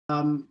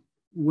Um,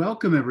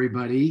 Welcome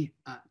everybody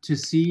to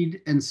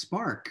Seed and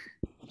Spark,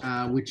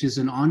 which is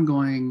an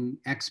ongoing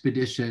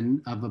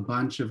expedition of a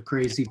bunch of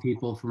crazy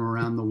people from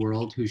around the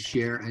world who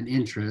share an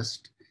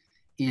interest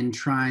in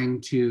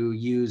trying to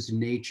use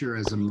nature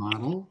as a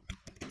model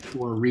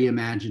for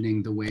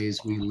reimagining the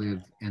ways we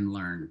live and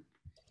learn.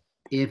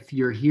 If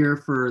you're here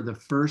for the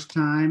first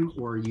time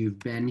or you've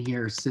been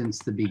here since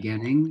the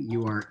beginning,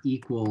 you are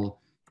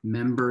equal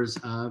members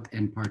of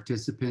and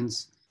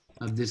participants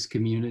of this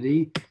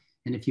community.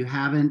 And if you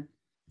haven't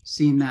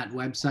seen that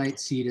website,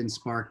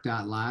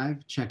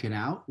 seedandspark.live, check it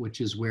out, which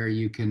is where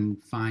you can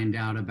find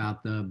out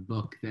about the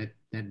book that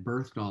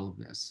birthed all of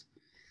this.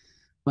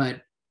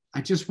 But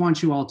I just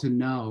want you all to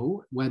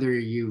know, whether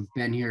you've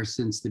been here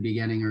since the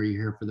beginning or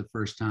you're here for the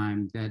first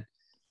time, that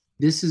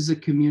this is a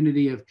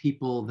community of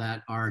people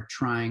that are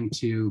trying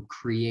to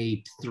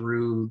create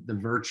through the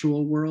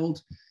virtual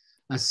world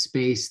a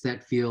space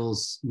that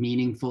feels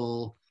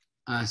meaningful,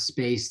 a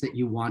space that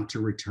you want to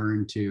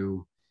return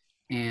to,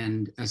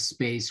 and a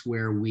space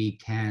where we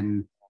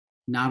can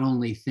not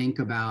only think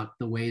about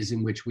the ways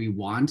in which we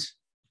want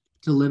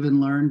to live and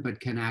learn, but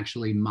can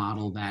actually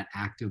model that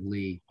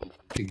actively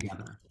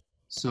together.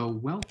 So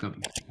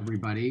welcome,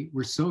 everybody.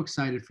 We're so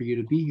excited for you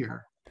to be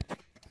here.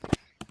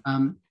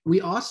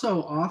 We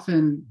also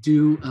often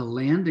do a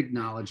land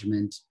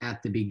acknowledgement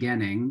at the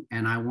beginning,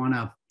 and I want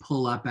to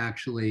pull up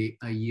actually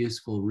a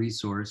useful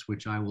resource,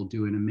 which I will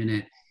do in a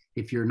minute.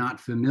 If you're not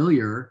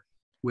familiar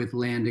with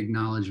land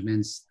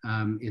acknowledgements,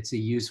 it's a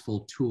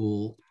useful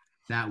tool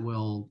that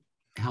will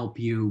help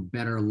you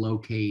better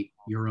locate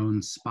your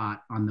own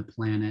spot on the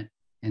planet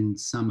and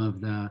some of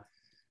the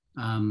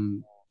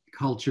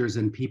cultures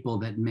and people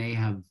that may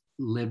have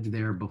lived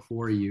there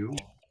before you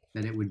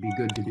that it would be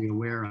good to be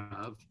aware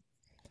of.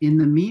 In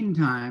the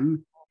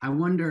meantime, I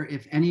wonder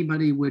if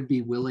anybody would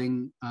be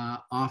willing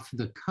off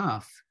the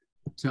cuff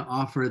to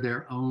offer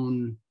their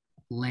own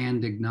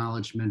land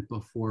acknowledgement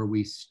before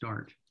we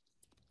start.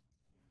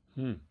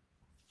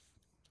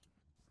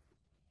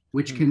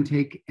 Which can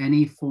take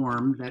any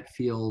form that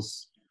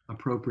feels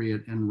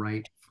appropriate and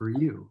right for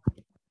you.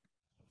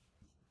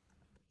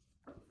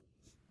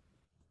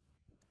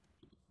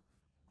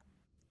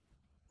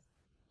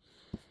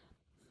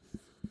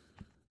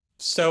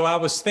 So I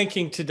was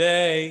thinking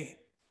today,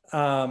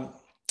 I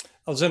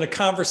was in a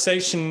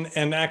conversation,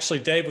 and actually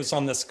Dave was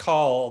on this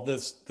call.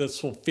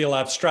 This will feel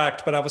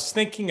abstract, but I was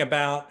thinking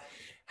about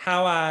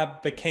how I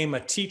became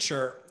a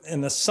teacher.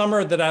 In the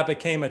summer that I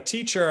became a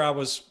teacher, I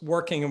was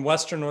working in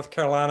Western North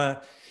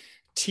Carolina,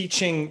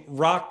 teaching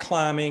rock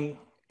climbing,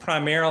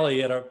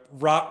 primarily at a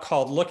rock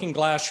called Looking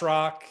Glass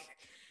Rock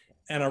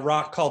and a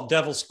rock called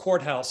Devil's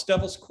Courthouse.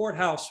 Devil's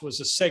Courthouse was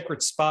a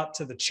sacred spot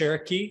to the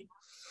Cherokee,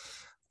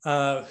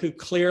 who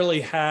clearly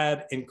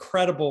had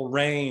incredible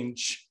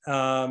range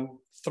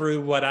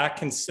through what I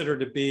consider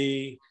to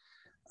be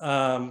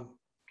the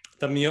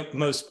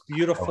most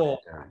beautiful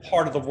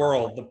part of the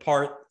world, the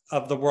part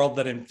of the world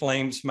that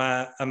inflames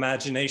my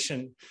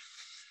imagination.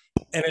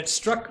 And it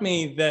struck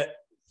me that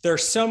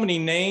there's so many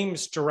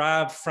names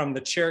derived from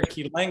the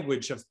Cherokee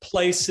language of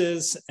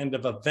places and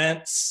of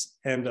events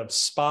and of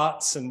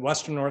spots in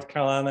Western North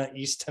Carolina,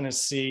 East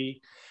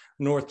Tennessee,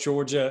 North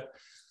Georgia.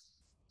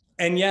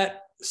 And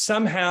yet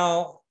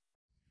somehow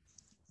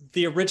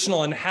the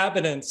original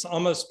inhabitants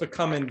almost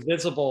become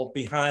invisible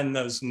behind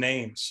those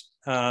names,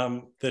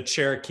 the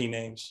Cherokee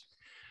names.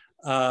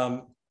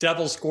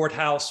 Devil's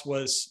Courthouse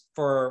was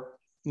for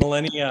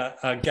millennia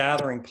a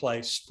gathering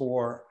place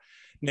for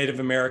Native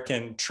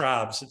American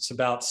tribes. It's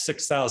about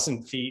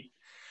 6,000 feet,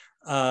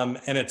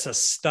 and it's a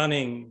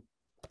stunning,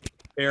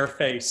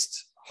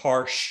 bare-faced,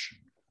 harsh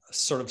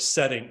sort of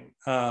setting,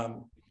 a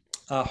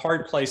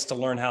hard place to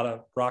learn how to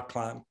rock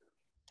climb.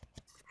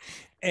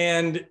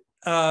 And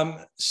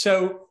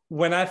so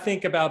when I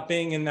think about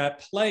being in that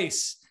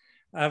place,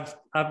 I've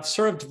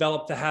sort of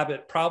developed the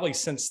habit, probably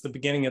since the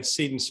beginning of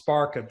Seed and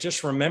Spark, of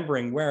just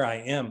remembering where I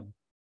am,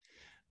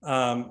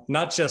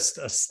 not just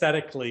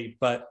aesthetically,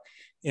 but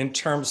in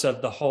terms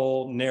of the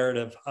whole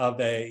narrative of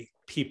a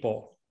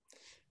people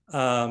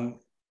that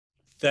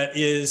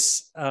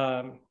is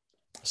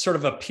sort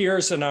of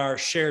appears in our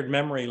shared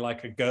memory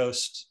like a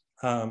ghost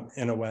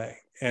in a way.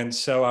 And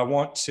so I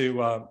want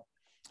to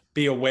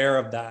be aware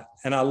of that.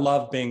 And I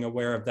love being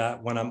aware of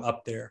that when I'm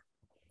up there.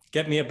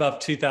 Get me above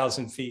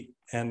 2,000 feet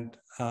and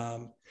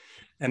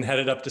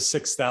headed up to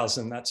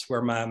 6,000. That's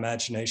where my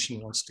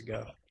imagination wants to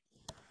go.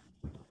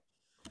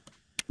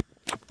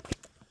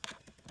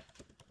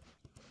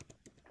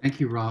 Thank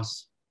you,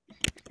 Ross.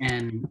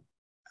 And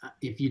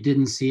if you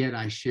didn't see it,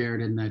 I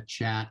shared in the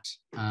chat,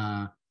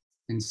 and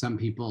some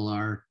people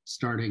are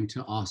starting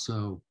to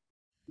also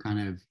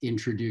kind of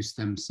introduce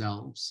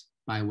themselves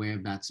by way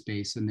of that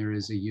space. And there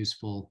is a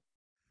useful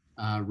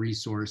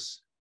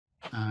resource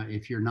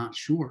if you're not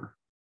sure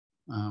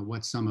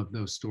what some of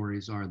those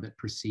stories are that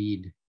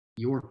precede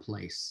your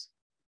place.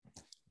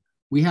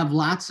 We have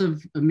lots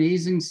of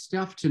amazing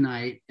stuff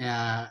tonight,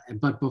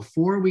 but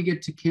before we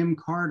get to Kim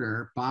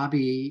Carter,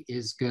 Bobby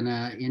is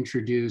gonna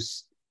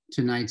introduce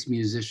tonight's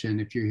musician.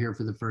 If you're here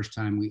for the first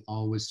time, we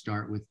always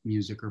start with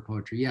music or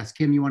poetry. Yes,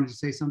 Kim, you wanted to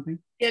say something?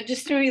 Yeah,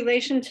 just in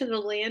relation to the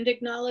land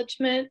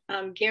acknowledgement,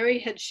 Gary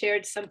had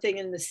shared something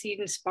in the Seed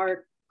and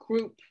Spark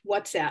group,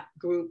 WhatsApp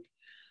group,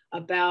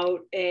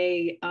 about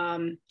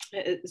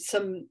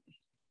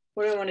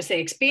what do I want to say,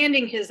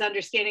 expanding his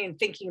understanding and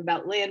thinking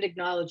about land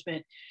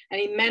acknowledgement. And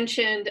he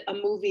mentioned a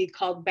movie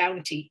called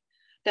Bounty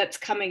that's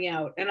coming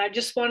out. And I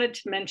just wanted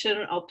to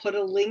mention, I'll put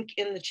a link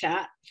in the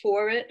chat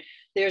for it.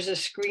 There's a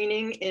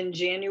screening in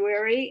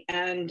January,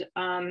 and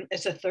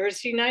it's a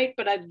Thursday night,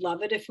 but I'd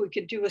love it if we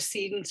could do a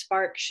Seed and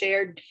Spark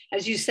shared,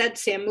 as you said,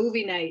 Sam,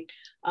 movie night.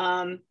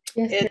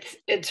 Yes.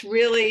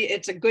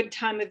 It's a good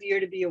time of year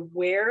to be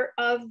aware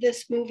of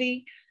this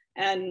movie.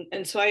 And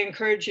so I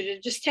encourage you to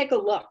just take a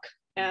look,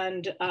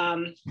 and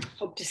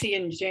hope to see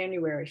you in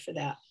January for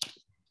that.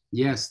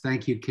 Yes,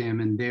 thank you, Kim.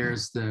 And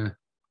there's the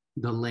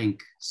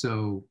link.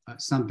 So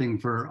something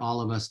for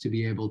all of us to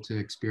be able to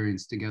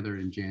experience together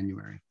in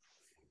January.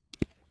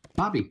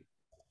 Bobby.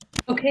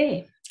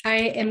 Okay, I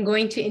am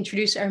going to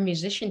introduce our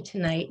musician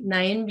tonight,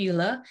 Nayan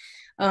Bula,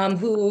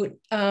 who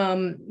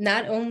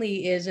not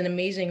only is an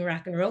amazing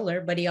rock and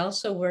roller, but he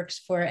also works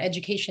for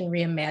Education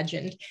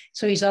Reimagined.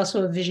 So he's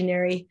also a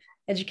visionary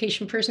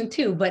education person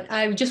too. But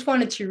I just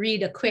wanted to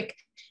read a quick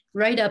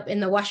write-up in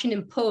the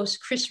Washington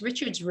Post. Chris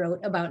Richards wrote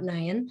about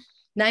Nayan.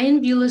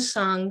 Nayan Bula's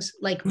songs,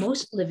 like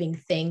most living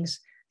things,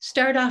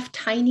 start off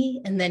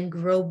tiny and then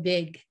grow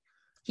big.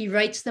 He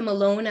writes them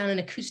alone on an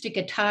acoustic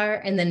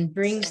guitar and then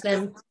brings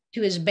them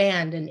to his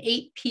band, an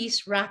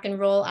 8-piece rock and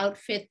roll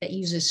outfit that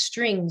uses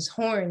strings,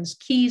 horns,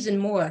 keys, and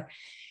more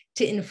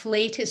to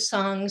inflate his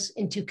songs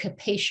into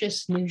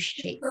capacious new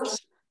shapes.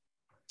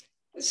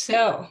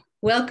 So,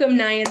 welcome,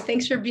 Nayan.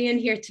 Thanks for being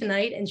here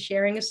tonight and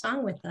sharing a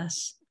song with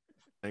us.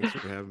 Thanks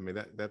for having me.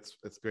 That's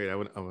great. I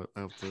don't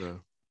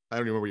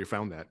remember where you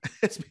found that.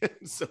 It's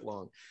been so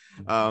long.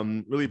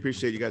 Really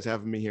appreciate you guys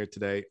having me here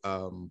today.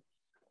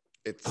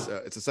 It's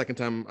the second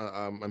time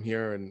I'm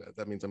here, and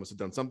that means I must have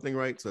done something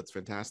right. So that's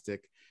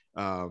fantastic.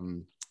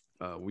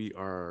 We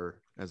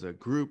are, as a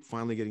group,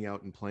 finally getting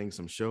out and playing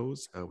some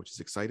shows, which is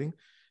exciting.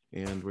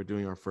 And we're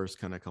doing our first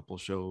kind of couple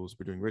shows.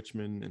 We're doing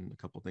Richmond and a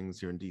couple things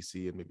here in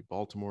DC and maybe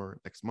Baltimore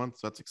next month.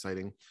 So that's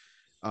exciting.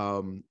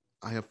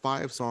 I have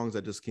 5 songs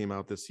that just came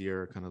out this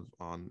year, kind of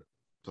on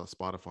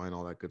Spotify and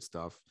all that good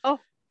stuff. Oh.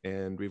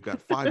 And we've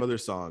got 5 other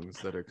songs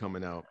that are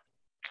coming out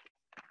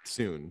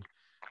soon.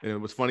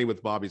 And what's funny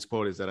with Bobby's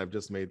quote is that I've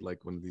just made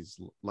like one of these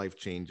life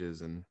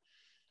changes and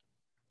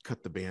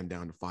cut the band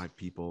down to 5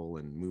 people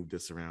and moved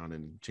this around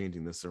and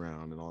changing this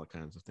around and all that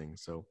kinds of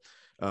things. So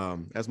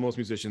as most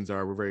musicians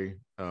are, we're very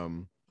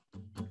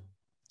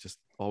just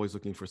always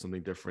looking for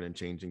something different and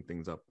changing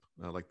things up,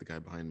 like the guy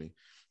behind me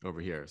over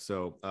here.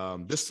 So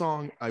this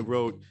song I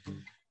wrote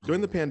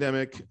during the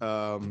pandemic,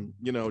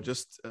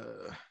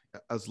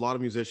 as a lot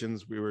of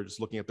musicians, we were just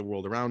looking at the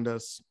world around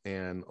us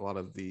and a lot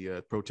of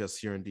the protests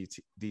here in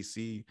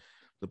DC,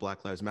 the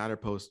Black Lives Matter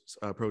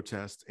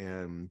protest,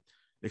 and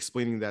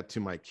explaining that to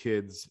my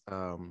kids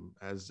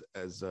as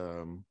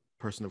a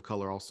person of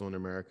color also in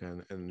America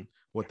and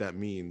what that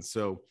means.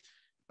 So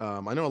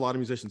I know a lot of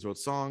musicians wrote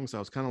songs. I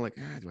was kind of like,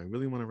 do I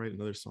really want to write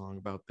another song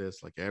about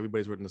this? Like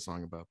everybody's written a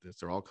song about this.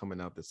 They're all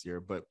coming out this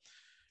year, but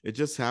it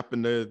just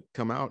happened to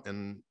come out,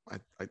 and I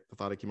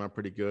thought it came out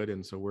pretty good.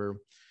 And so we're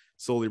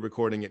slowly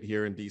recording it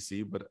here in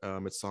DC, but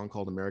it's a song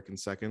called American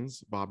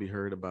Seconds. Bobby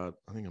heard about,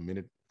 I think, a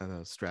minute at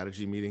a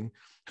strategy meeting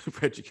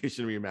for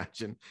Education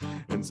Reimagined.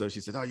 And so she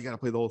said, oh, you got to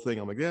play the whole thing.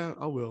 I'm like, yeah,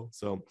 I will.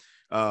 So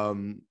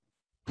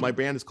my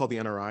band is called the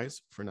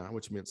NRIs for now,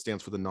 which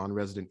stands for the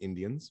Non-Resident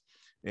Indians.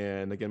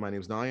 And again, my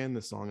name is Nayan.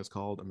 This song is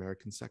called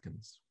American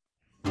Seconds.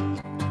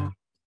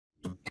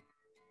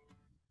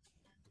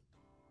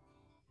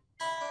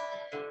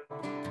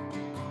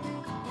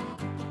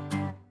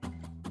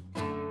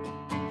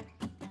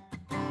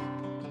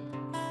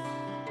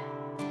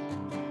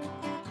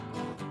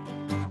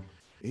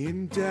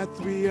 In death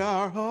we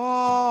are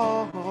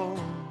all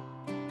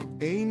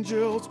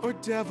angels or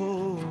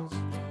devils.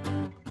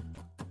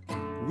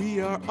 We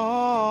are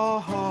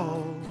all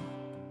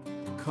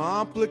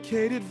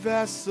complicated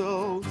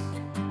vessels.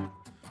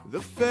 The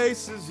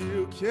faces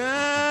you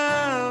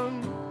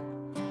can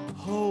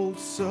hold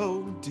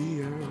so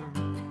dear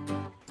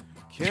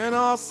can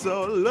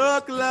also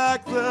look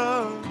like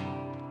the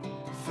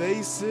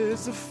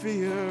faces of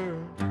fear.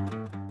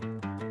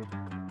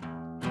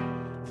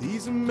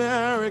 These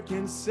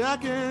American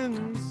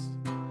seconds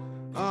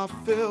are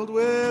filled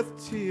with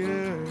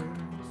tears.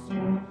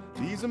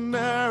 These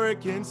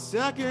American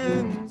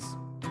seconds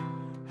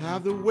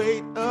have the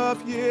weight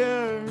of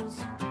years.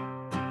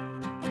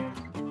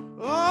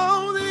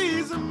 Oh,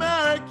 these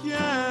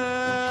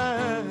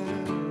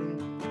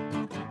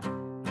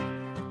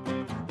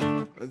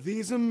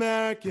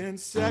American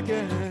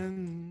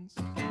seconds.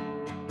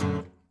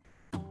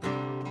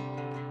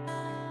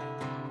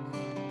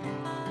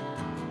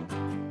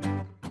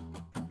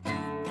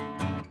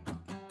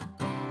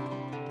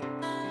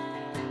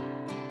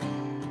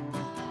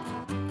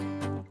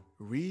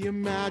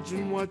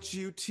 Reimagine what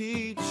you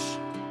teach.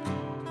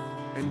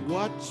 and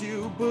what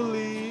you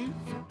believe.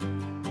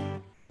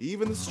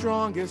 Even the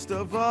strongest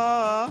of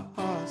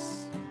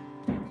us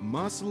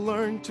must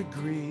learn to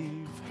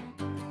grieve.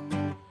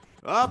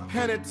 A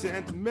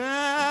penitent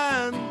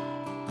man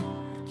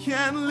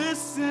can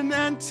listen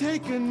and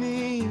take a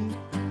knee.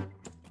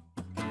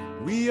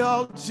 We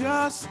all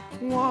just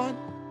want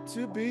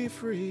to be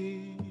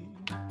free.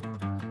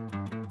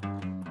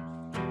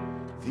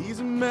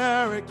 These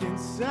American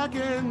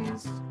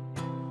seconds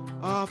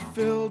are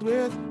filled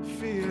with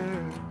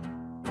fear.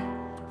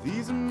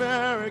 These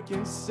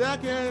American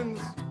seconds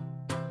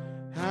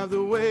have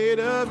the weight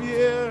of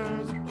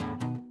years.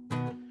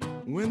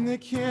 When they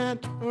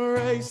can't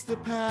erase the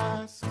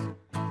past,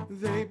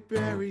 they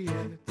bury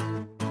it.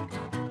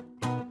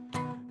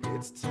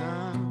 It's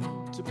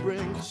time to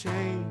bring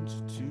change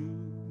to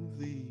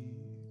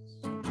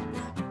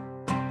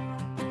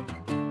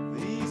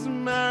these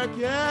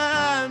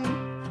American,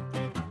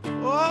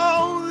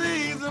 oh,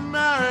 these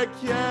American,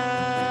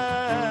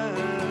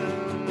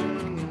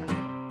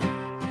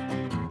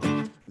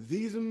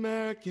 these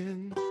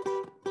American.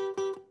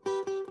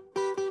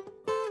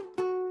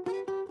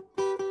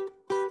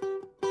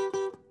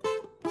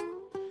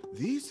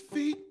 These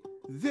feet,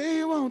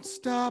 they won't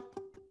stop,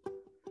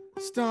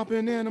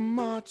 stomping and a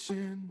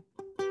marching.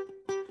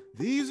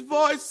 These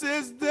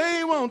voices,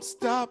 they won't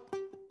stop,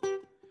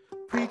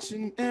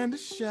 preaching and a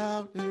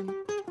shouting,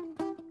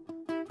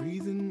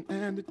 breathing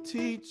and a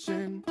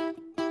teaching.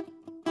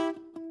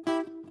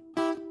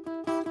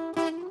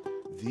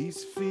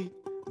 These feet,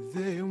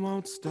 they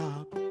won't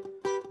stop.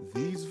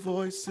 These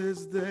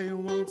voices, they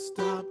won't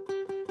stop.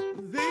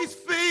 These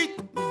feet,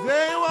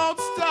 they won't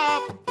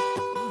stop.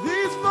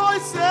 These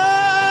voices,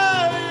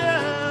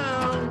 yeah.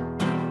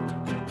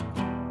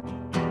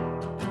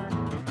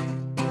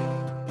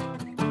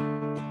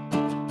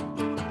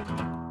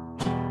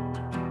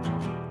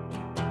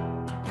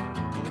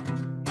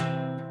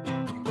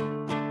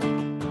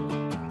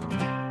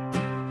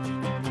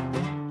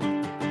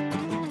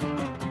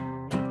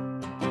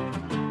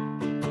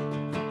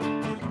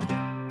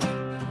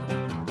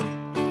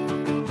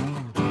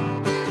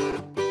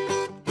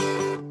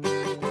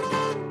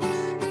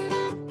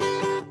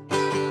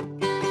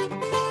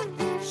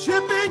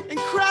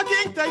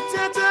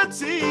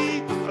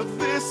 Identity of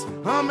this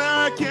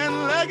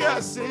American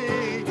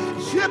legacy,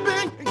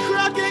 shipping and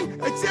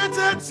cracking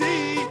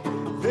identity,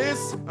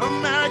 this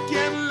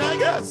American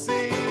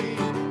legacy.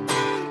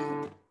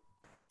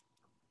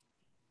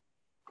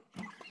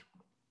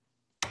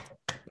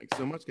 Thanks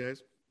so much,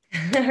 guys.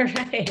 All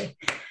right,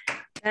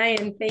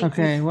 Ryan, thank you.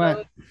 Okay,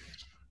 what?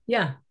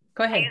 Yeah,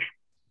 go ahead.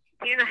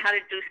 Do you know how to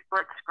do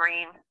split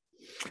screen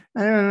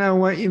I don't know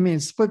what you mean.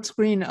 Split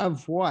screen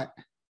of what?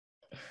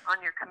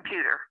 on your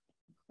computer?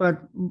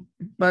 But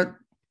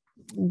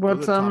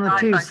what's on the Side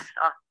two? by side.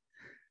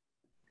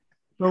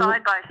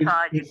 Side by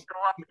side, you go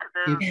up to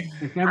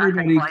the. If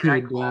everybody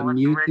I could call it the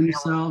mute original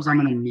themselves, I'm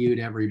going to screen. mute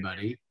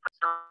everybody.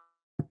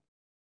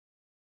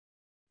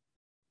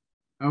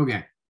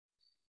 Okay,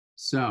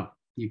 so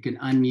you can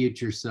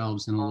unmute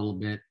yourselves in a little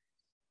bit.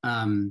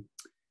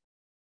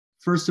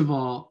 First of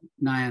all,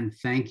 Nyan,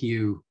 thank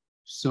you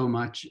so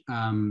much.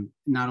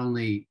 Not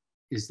only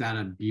is that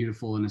a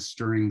beautiful and a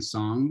stirring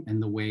song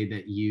and the way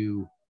that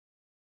you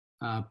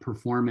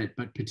perform it,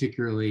 but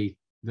particularly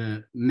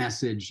the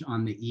message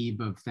on the eve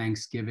of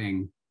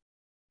Thanksgiving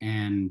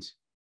and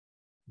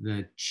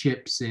the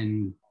chips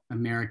in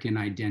American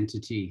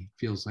identity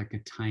feels like a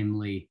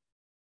timely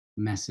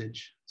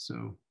message.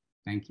 So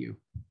thank you.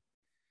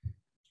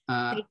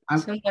 Thank you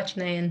so much,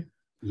 Nyan.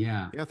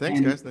 Yeah. Yeah,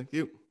 thanks, guys. Thank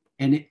you.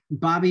 And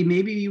Bobby,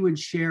 maybe you would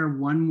share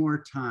one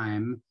more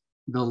time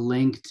the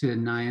link to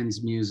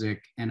Nyan's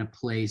music and a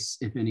place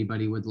if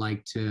anybody would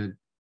like to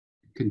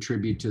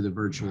contribute to the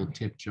virtual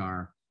tip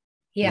jar.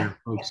 Yeah. Where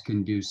folks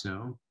can do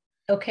so.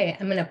 Okay,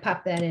 I'm gonna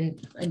pop that in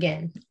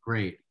again.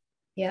 Great.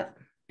 Yep.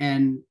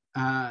 And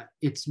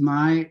it's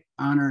my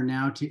honor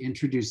now to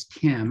introduce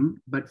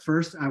Kim, but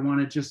first I want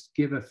to just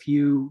give a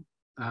few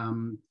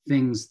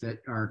things that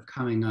are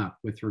coming up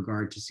with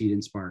regard to Seed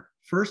and Spark.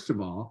 First of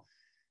all,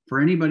 for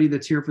anybody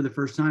that's here for the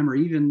first time, or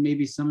even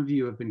maybe some of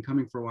you have been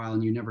coming for a while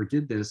and you never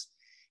did this,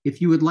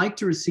 if you would like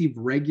to receive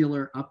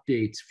regular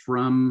updates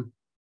from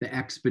the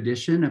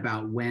expedition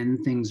about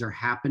when things are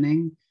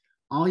happening,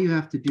 all you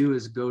have to do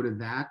is go to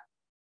that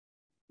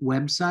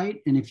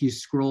website. And if you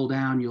scroll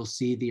down, you'll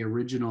see the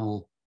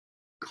original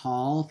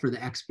call for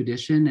the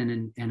expedition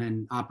and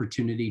an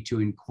opportunity to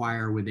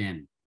inquire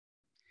within.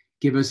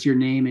 Give us your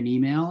name and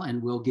email,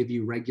 and we'll give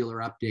you regular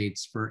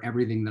updates for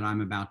everything that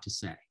I'm about to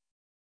say.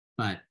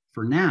 But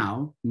for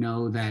now,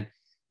 know that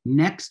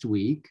next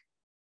week,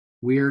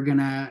 we're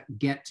gonna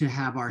get to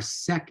have our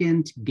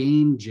second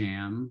game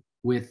jam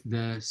with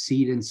the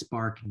Seed and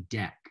Spark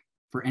deck.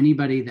 For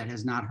anybody that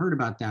has not heard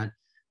about that,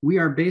 we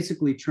are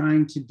basically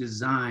trying to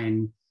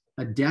design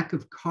a deck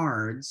of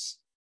cards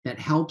that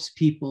helps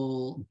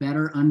people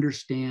better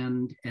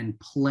understand and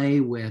play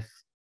with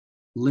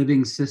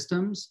living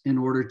systems in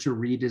order to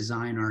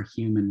redesign our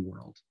human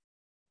world.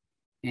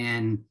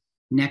 And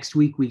next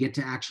week, we get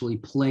to actually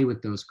play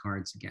with those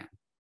cards again.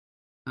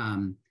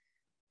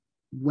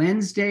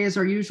 Wednesday is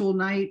our usual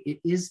night. It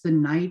is the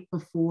night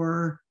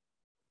before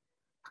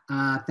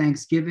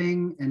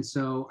Thanksgiving. And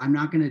so I'm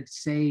not going to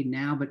say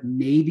now, but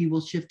maybe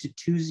we'll shift to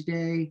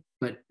Tuesday.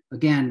 But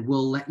again,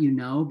 we'll let you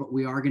know, but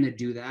we are going to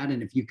do that.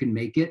 And if you can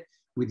make it,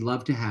 we'd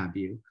love to have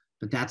you.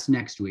 But that's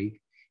next week.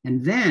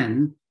 And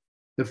then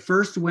the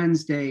first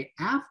Wednesday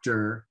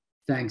after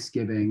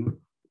Thanksgiving,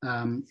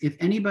 if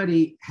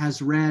anybody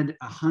has read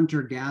A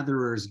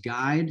Hunter-Gatherer's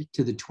Guide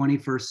to the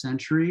 21st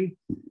Century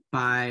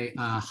by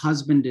a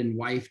husband and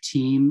wife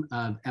team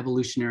of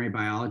evolutionary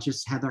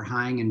biologists, Heather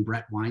Heying and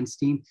Brett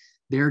Weinstein,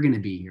 they're going to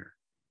be here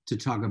to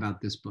talk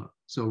about this book.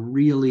 So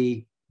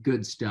really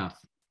good stuff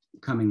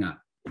coming up.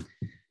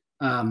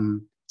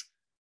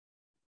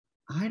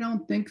 I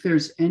don't think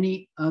there's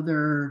any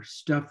other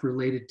stuff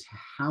related to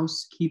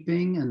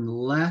housekeeping,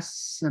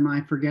 unless, am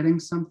I forgetting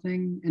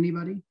something,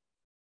 anybody?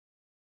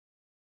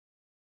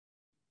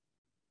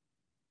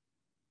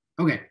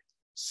 Okay,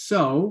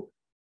 so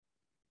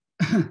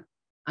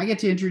I get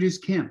to introduce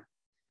Kim.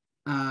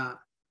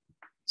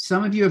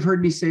 Some of you have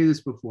heard me say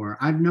this before.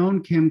 I've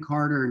known Kim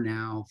Carter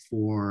now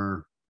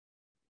for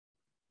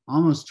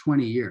almost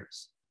 20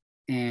 years.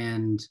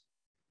 And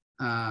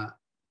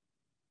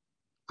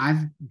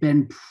I've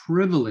been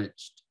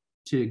privileged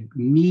to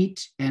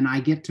meet, and I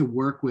get to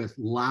work with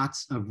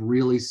lots of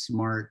really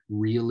smart,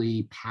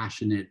 really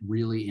passionate,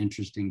 really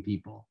interesting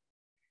people.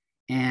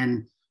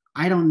 And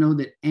I don't know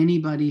that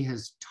anybody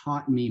has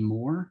taught me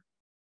more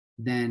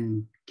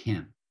than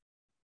Kim.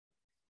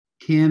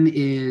 Kim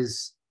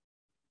is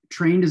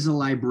trained as a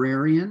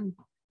librarian,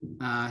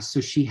 so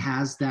she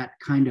has that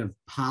kind of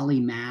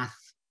polymath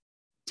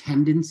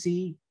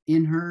tendency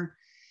in her.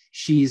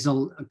 She's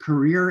a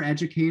career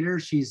educator.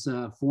 She's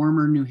a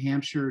former New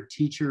Hampshire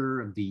Teacher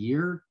of the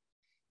Year.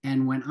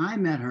 And when I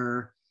met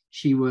her,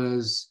 she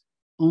was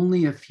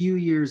only a few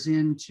years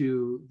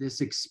into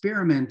this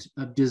experiment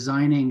of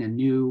designing a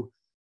new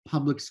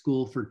public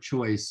school for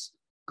choice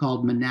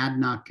called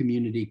Monadnock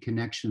Community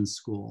Connection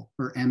School,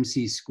 or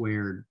MC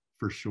Squared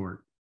for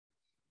short.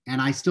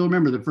 And I still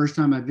remember the first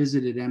time I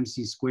visited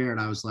MC Squared,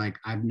 I was like,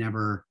 I've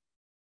never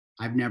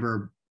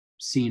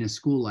seen a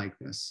school like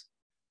this.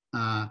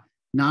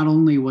 Not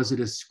only was it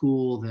a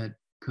school that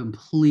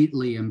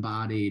completely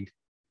embodied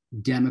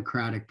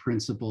democratic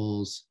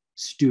principles,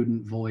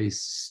 student voice,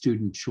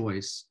 student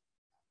choice,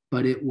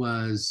 but it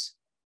was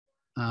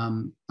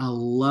a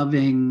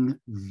loving,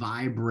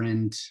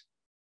 vibrant,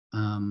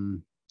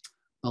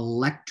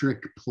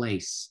 electric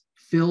place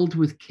filled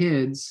with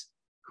kids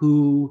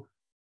who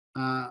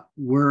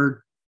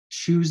were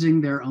choosing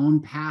their own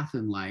path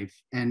in life.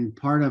 And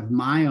part of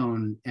my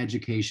own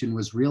education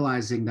was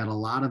realizing that a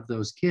lot of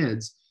those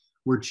kids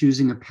were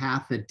choosing a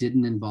path that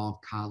didn't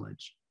involve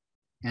college.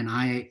 And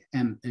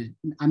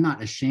I'm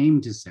not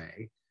ashamed to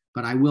say,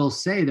 but I will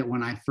say that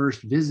when I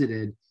first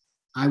visited,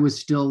 I was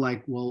still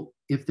like, well,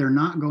 if they're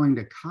not going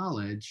to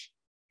college,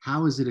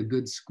 how is it a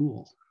good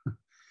school?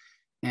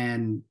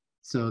 And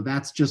so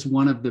that's just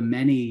one of the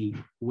many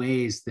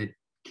ways that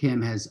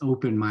Kim has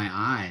opened my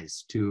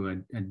eyes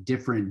to a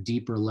different,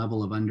 deeper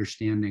level of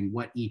understanding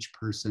what each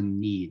person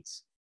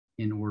needs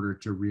in order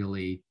to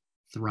really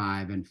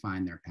thrive and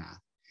find their path.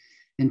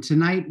 And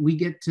tonight we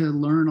get to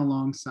learn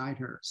alongside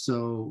her.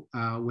 So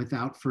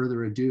without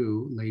further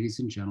ado, ladies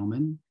and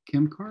gentlemen,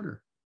 Kim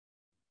Carter.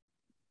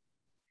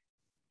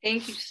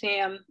 Thank you,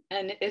 Sam.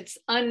 And it's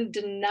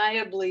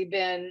undeniably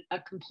been a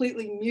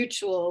completely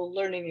mutual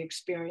learning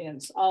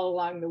experience all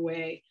along the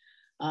way.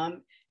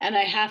 And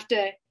I have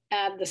to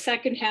add the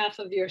second half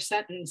of your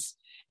sentence.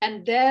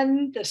 And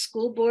then the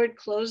school board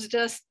closed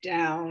us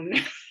down,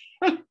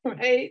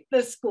 right?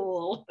 The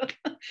school.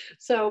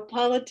 So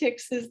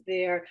politics is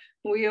there.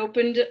 We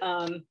opened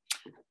a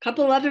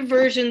couple other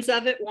versions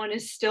of it. One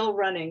is still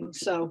running.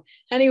 So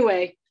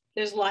anyway,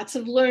 there's lots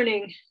of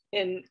learning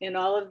in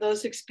all of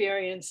those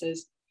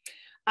experiences.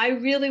 I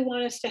really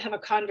want us to have a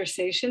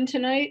conversation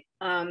tonight.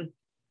 I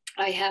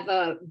have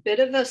a bit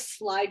of a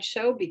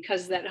slideshow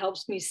because that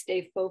helps me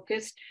stay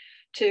focused,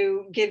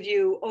 to give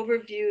you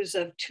overviews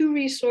of 2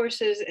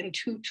 resources and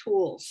 2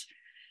 tools.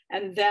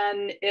 And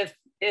then if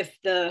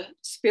the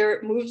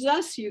spirit moves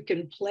us, you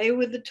can play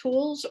with the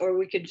tools or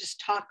we could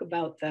just talk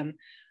about them.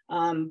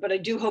 But I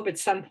do hope at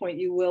some point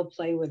you will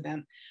play with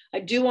them. I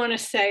do want to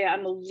say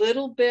I'm a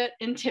little bit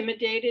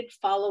intimidated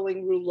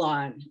following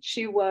Rulan.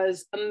 She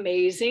was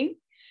amazing.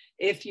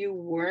 If you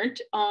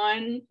weren't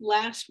on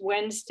last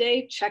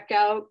Wednesday, check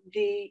out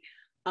the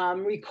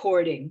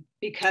recording,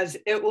 because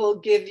it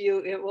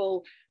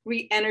will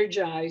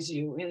re-energize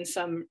you in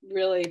some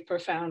really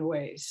profound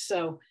ways.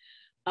 So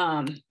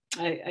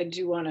I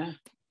do want to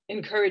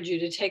encourage you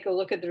to take a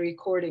look at the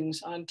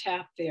recordings on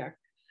tap there.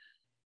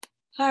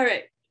 All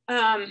right,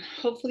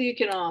 hopefully you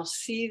can all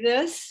see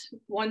this.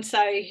 Once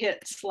I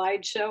hit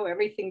slideshow,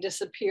 everything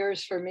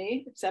disappears for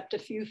me, except a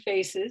few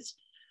faces.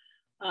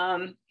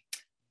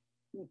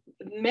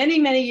 Many,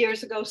 many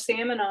years ago,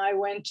 Sam and I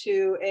went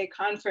to a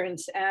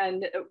conference,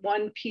 and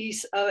one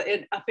piece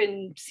up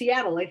in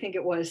Seattle, I think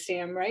it was,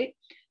 Sam, right?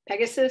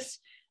 Pegasus.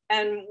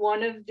 And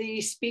one of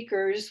the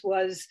speakers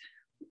was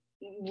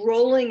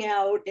rolling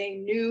out a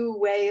new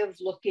way of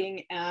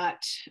looking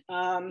at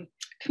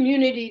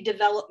community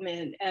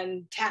development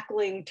and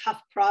tackling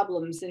tough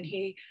problems. And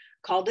he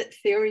called it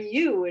Theory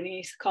U, and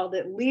he's called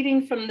it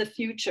Leading from the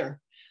Future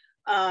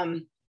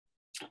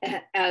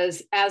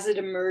as it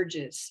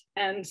emerges.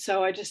 And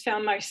so I just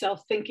found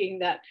myself thinking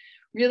that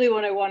really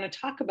what I want to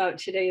talk about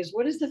today is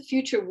what is the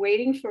future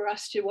waiting for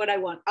us to, what I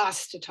want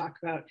us to talk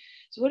about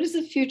is what is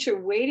the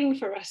future waiting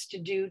for us to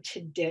do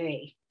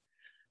today?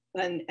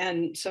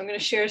 And so I'm going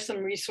to share some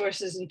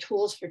resources and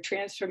tools for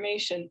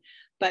transformation.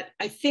 But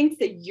I think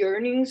the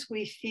yearnings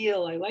we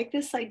feel, I like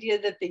this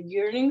idea that the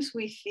yearnings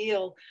we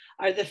feel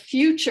are the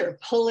future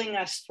pulling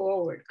us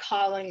forward,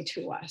 calling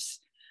to us.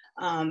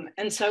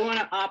 And so I want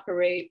to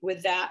operate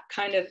with that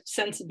kind of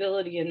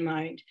sensibility in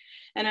mind.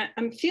 And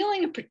I'm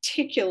feeling a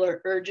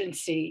particular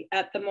urgency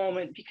at the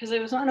moment because I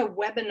was on a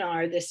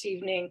webinar this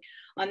evening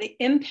on the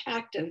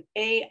impact of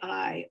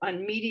AI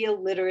on media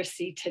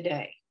literacy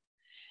today.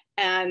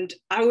 And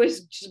I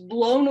was just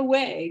blown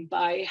away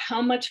by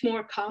how much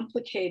more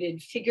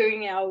complicated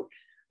figuring out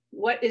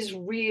what is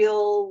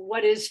real,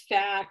 what is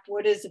fact,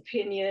 what is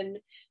opinion,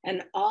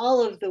 and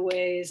all of the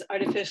ways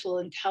artificial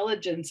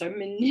intelligence are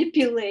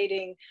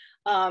manipulating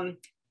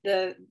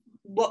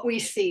what we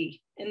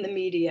see in the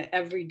media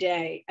every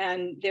day.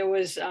 And there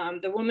was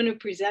the woman who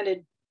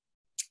presented,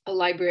 a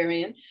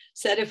librarian,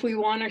 said if we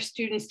want our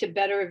students to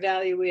better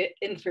evaluate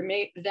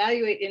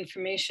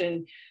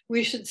information,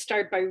 we should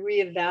start by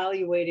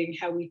reevaluating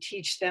how we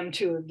teach them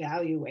to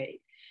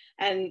evaluate.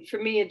 And for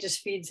me, it just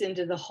feeds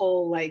into the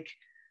whole, like,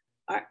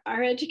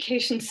 our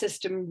education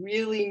system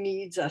really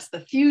needs us.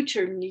 The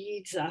future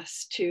needs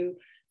us to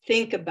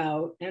think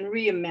about and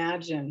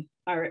reimagine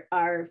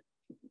our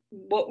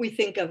what we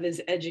think of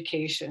as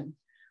education.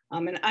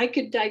 And I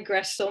could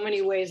digress so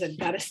many ways. I've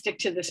got to stick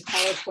to this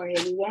PowerPoint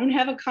and we won't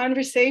have a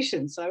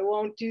conversation, so I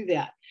won't do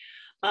that.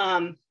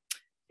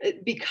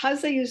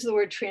 Because I use the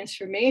word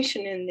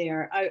transformation in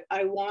there,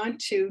 I want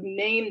to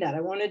name that.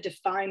 I want to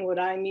define what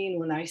I mean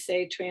when I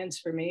say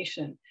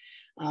transformation.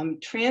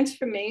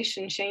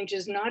 Transformation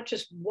changes not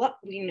just what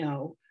we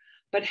know,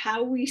 but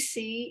how we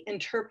see,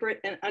 interpret,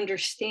 and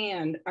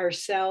understand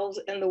ourselves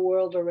and the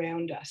world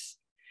around us.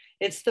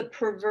 It's the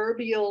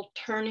proverbial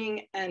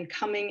turning and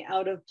coming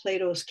out of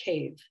Plato's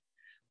cave,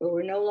 where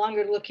we're no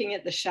longer looking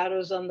at the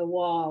shadows on the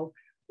wall.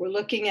 We're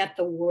looking at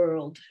the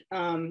world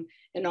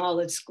in all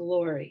its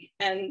glory.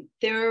 And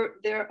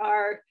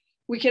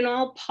we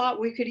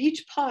could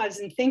each pause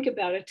and think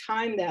about a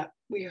time that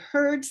we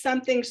heard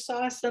something,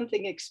 saw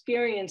something,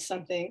 experienced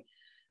something,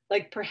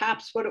 like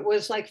perhaps what it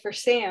was like for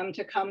Sam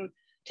to come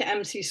to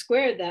MC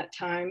Squared that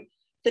time,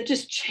 that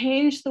just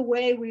changed the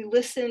way we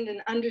listened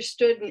and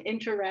understood and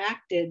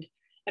interacted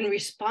and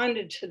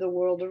responded to the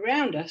world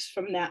around us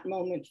from that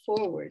moment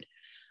forward.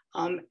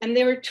 And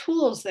there are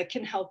tools that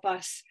can help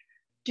us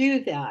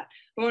do that.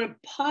 I want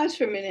to pause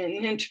for a minute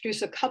and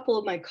introduce a couple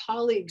of my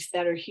colleagues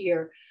that are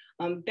here.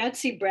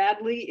 Betsy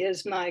Bradley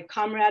is my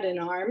comrade in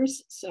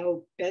arms.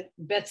 So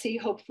Betsy,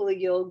 hopefully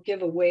you'll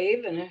give a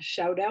wave and a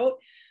shout out.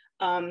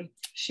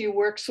 She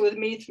works with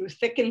me through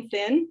thick and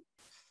thin.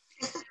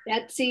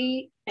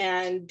 Betsy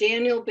and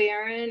Daniel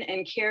Barron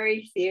and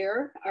Carrie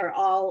Thier are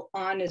all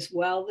on as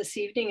well this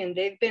evening, and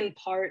they've been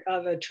part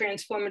of a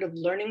transformative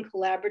learning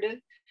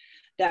collaborative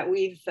that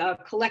we've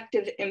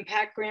collective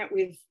impact grant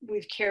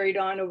we've carried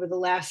on over the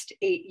last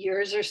 8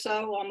 years or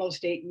so,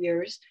 almost 8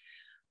 years.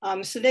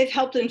 So they've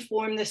helped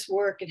inform this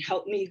work and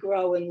help me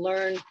grow and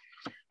learn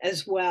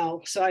as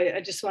well. So I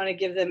just want to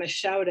give them a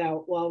shout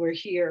out while we're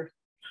here.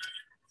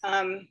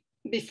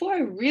 Before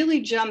I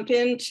really jump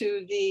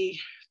into the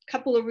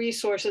couple of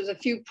resources, a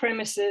few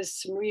premises,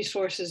 some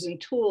resources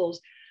and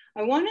tools,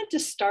 I wanted to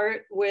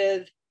start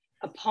with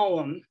a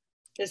poem.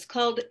 It's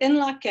called In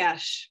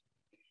Lak'ech.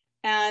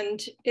 And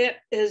it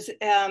is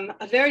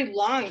a very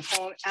long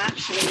poem,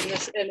 actually,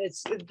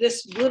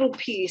 this little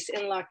piece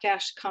in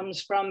Lak'ech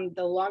comes from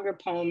the longer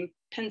poem,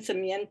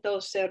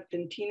 Pensamiento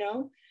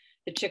Serpentino,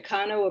 the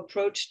Chicano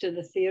approach to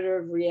the theater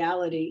of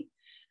reality.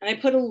 And I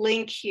put a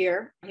link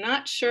here. I'm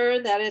not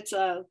sure that it's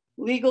a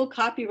legal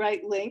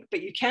copyright link,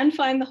 but you can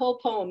find the whole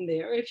poem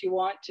there if you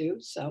want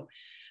to. So,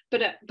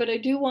 but I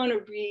do want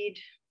to read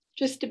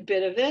just a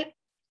bit of it.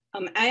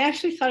 I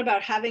actually thought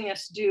about having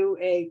us do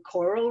a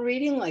choral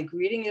reading, like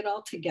reading it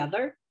all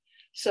together.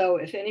 So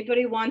if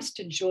anybody wants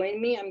to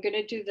join me, I'm going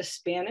to do the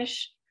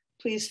Spanish.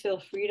 Please feel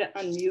free to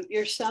unmute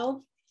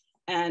yourself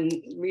and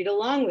read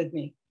along with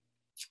me.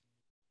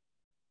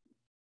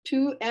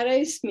 Tú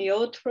eres mi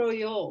otro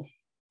yo.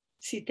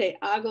 Si te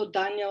hago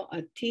daño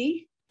a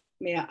ti,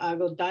 me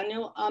hago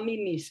daño a mí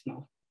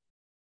mismo.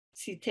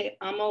 Si te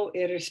amo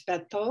y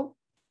respeto,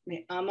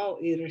 me amo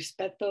y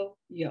respeto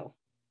yo.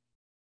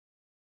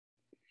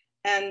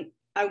 And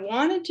I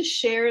wanted to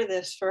share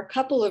this for a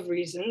couple of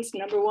reasons.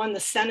 Number one, the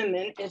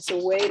sentiment is a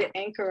way to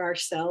anchor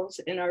ourselves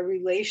in our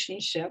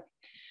relationship.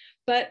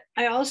 But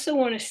I also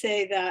want to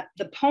say that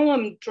the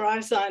poem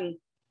draws on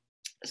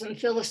some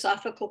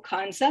philosophical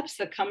concepts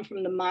that come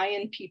from the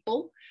Mayan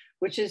people,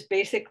 which is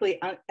basically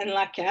En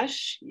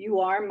Lakesh, you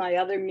are my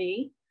other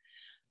me.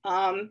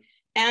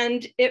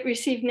 And it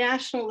received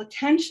national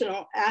attention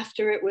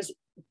after it was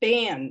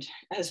banned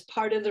as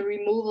part of the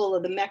removal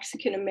of the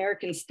Mexican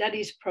American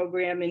Studies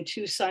program in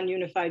Tucson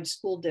Unified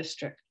School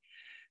District.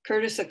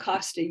 Curtis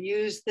Acosta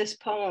used this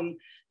poem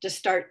to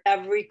start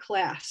every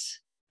class,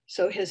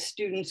 so his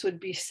students would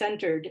be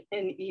centered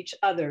in each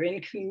other,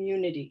 in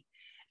community.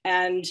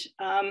 And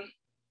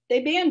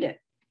they banned it.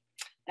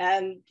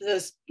 And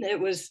the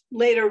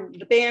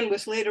ban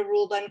was later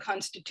ruled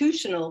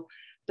unconstitutional,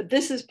 but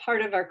this is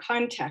part of our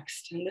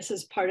context, and this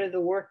is part of the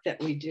work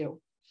that we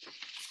do.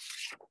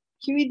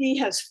 QED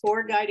has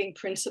 4 guiding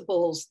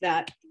principles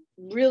that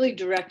really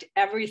direct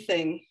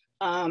everything,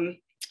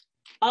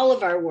 all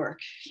of our work,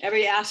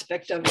 every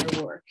aspect of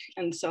our work.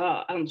 And so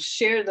I'll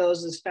share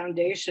those as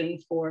foundation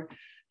for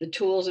the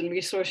tools and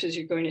resources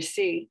you're going to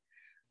see.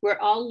 We're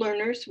all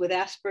learners with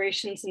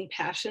aspirations and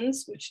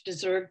passions, which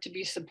deserve to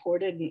be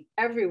supported in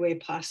every way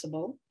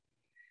possible.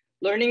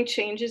 Learning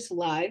changes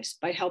lives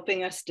by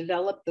helping us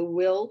develop the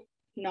will,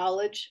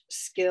 knowledge,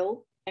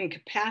 skill, and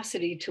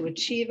capacity to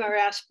achieve our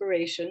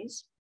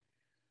aspirations.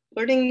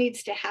 Learning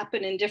needs to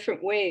happen in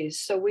different ways,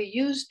 so we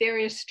use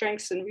various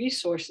strengths and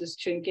resources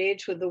to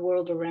engage with the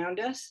world around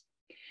us.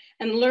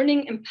 And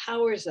learning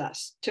empowers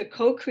us to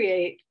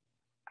co-create,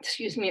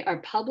 our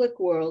public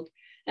world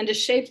and to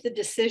shape the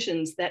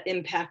decisions that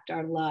impact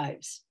our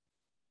lives.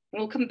 And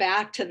we'll come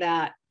back to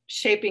that,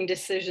 shaping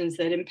decisions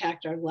that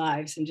impact our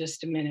lives, in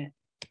just a minute.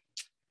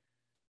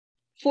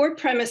 4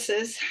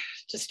 premises,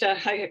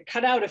 I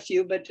cut out a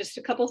few, but just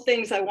a couple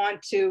things I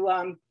want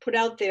to put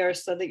out there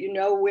so that you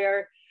know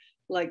where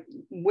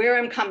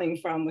I'm coming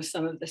from with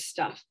some of this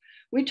stuff.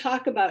 We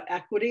talk about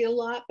equity a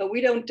lot, but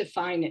we don't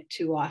define it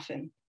too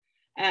often.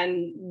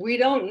 And we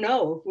don't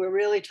know if we're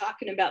really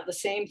talking about the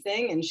same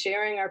thing and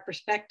sharing our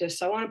perspectives.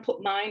 So I want to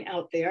put mine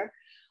out there.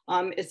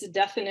 It's a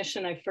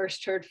definition I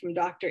first heard from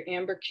Dr.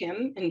 Amber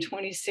Kim in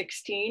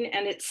 2016,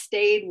 and it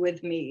stayed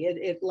with me.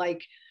 It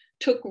like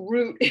took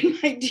root in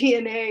my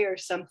DNA or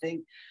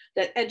something,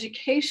 that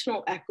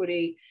educational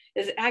equity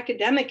is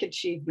academic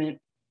achievement,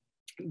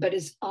 but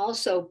is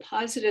also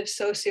positive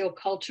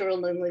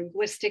sociocultural and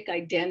linguistic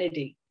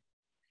identity.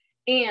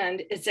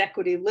 And it's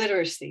equity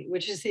literacy,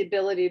 which is the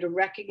ability to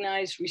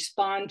recognize,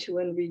 respond to,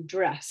 and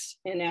redress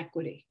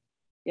inequity.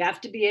 You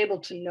have to be able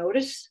to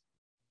notice,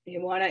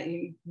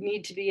 you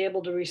need to be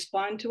able to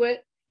respond to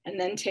it, and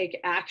then take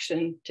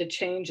action to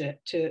change it,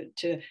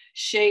 to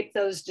shape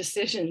those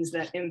decisions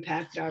that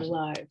impact our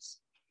lives.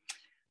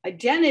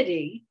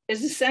 Identity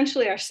is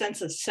essentially our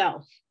sense of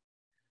self.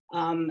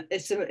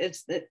 It's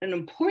an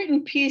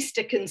important piece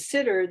to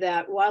consider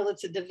that while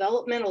it's a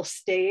developmental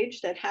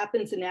stage that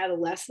happens in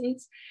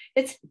adolescence,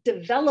 it's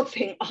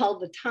developing all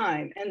the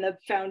time, and the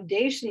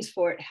foundations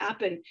for it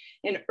happen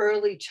in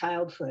early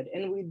childhood,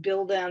 and we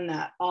build on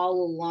that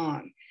all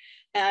along.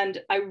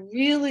 And I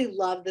really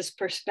love this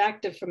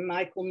perspective from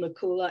Michael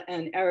Nakula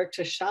and Eric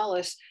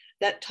Toshalis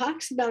that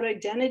talks about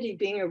identity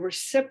being a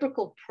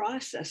reciprocal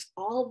process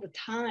all the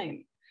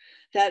time.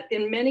 That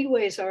in many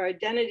ways our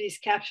identities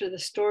capture the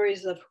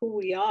stories of who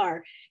we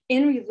are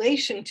in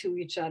relation to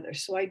each other.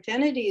 So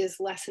identity is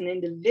less an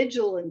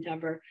individual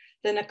endeavor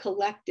than a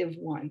collective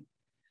one.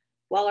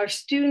 While our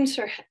students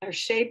are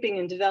shaping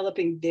and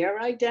developing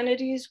their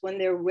identities when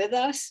they're with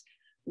us,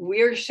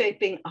 we're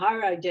shaping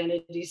our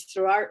identities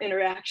through our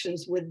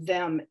interactions with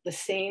them at the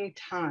same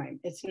time.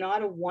 It's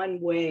not a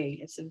one-way,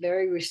 it's a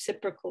very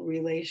reciprocal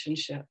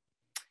relationship.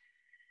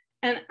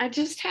 And I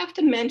just have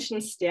to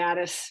mention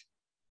status,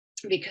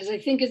 because I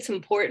think it's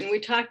important. We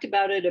talked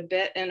about it a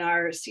bit in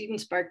our Seed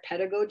and Spark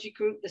Pedagogy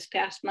group this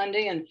past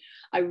Monday, and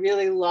I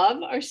really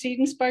love our Seed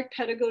and Spark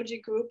Pedagogy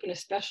group, and a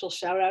special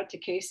shout out to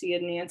Casey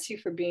and Nancy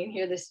for being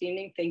here this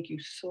evening. Thank you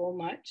so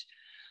much.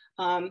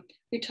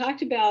 We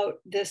talked about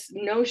this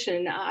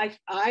notion,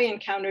 I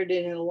encountered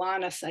it in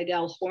Alana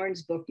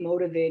Seidel-Horn's book,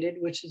 Motivated,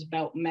 which is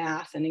about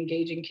math and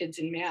engaging kids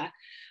in math.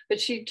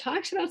 But she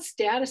talks about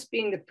status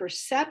being the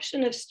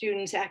perception of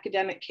students'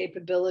 academic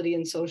capability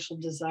and social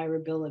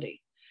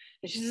desirability.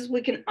 And she says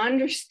we can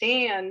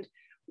understand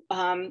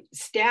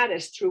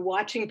status through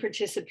watching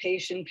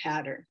participation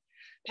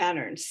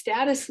patterns.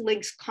 Status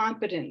links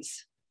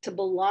competence to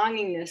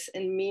belongingness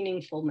and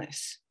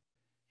meaningfulness,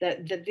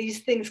 that these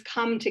things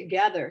come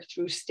together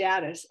through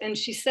status. And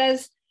she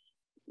says,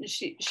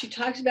 she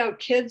talks about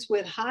kids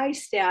with high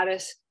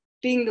status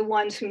being the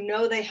ones who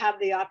know they have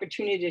the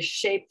opportunity to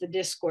shape the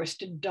discourse,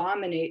 to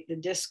dominate the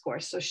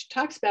discourse. So she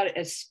talks about it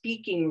as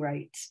speaking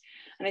rights.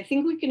 And I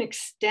think we can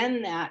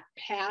extend that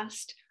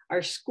past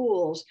our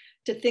schools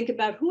to think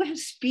about who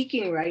has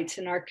speaking rights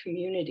in our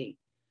community,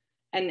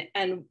 and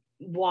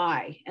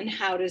why, and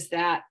how does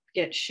that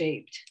get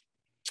shaped.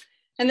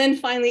 And then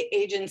finally,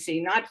 agency,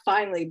 not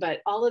finally,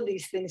 but all of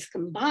these things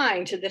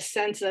combine to the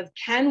sense of,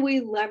 can we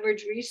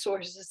leverage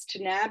resources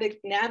to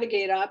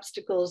navigate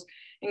obstacles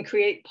and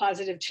create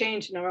positive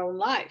change in our own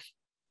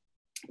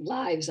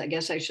lives, I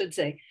guess I should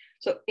say.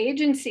 So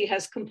agency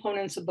has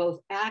components of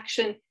both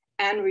action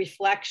and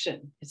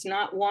reflection. It's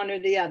not one or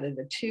the other.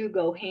 The two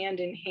go hand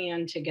in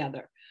hand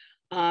together.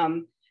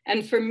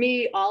 And for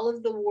me, all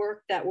of the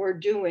work that we're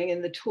doing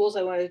and the tools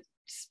I want to,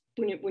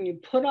 when you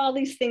put all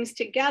these things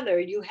together,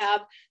 you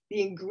have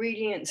the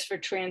ingredients for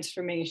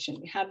transformation.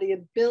 You have the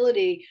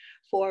ability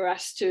for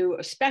us to,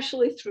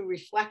 especially through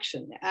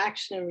reflection,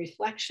 action and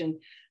reflection,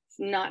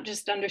 not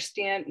just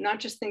understand, not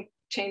just think,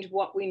 change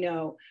what we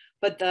know,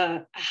 but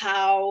the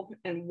how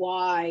and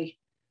why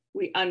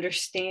we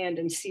understand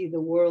and see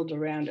the world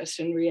around us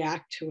and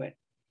react to it.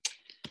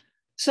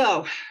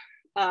 So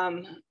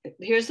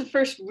here's the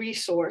first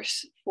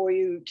resource for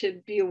you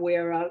to be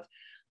aware of.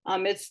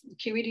 It's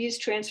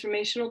QED's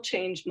Transformational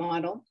Change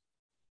Model.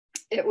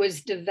 It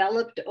was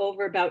developed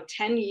over about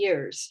 10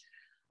 years.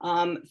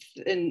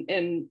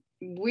 And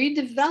we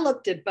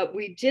developed it, but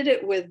we did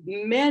it with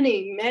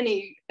many,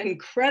 many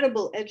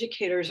incredible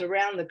educators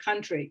around the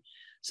country.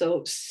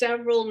 So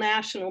several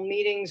national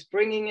meetings,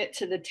 bringing it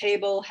to the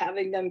table,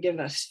 having them give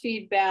us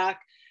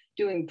feedback,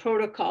 doing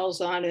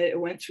protocols on it. It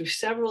went through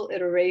several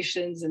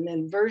iterations and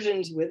then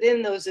versions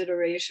within those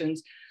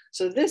iterations.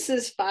 So this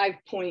is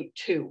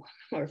 5.2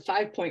 or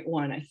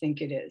 5.1, I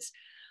think it is.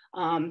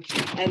 And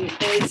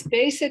it's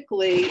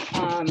basically,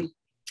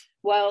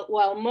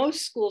 while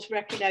most schools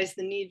recognize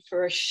the need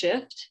for a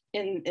shift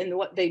in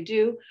what they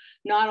do,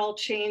 not all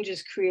change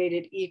is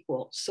created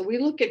equal. So we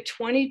look at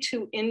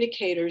 22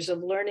 indicators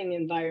of learning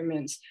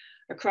environments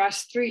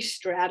across 3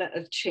 strata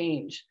of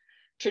change.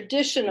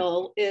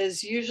 Traditional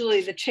is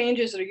usually, the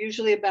changes are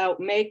usually about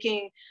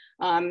making,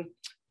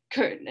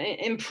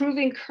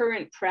 improving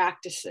current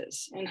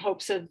practices in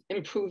hopes of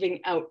improving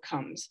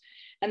outcomes.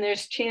 And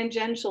there's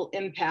tangential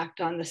impact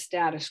on the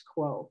status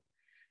quo.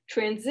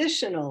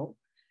 Transitional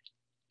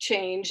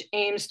change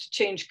aims to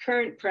change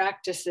current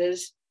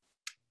practices,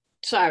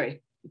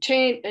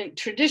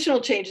 traditional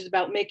change is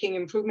about making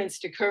improvements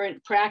to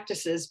current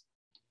practices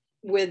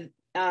with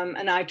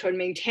an eye toward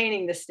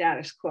maintaining the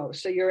status quo.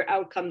 So your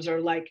outcomes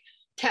are like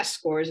test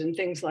scores and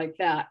things like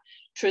that.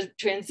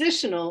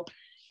 Transitional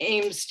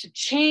aims to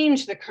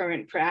change the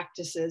current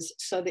practices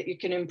so that you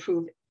can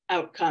improve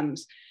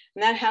outcomes.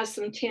 And that has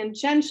some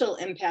tangential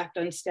impact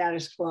on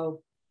status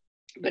quo,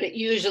 but it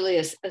usually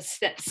is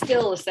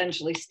still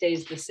essentially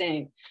stays the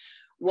same.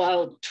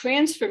 While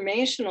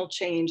transformational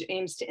change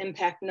aims to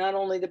impact not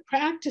only the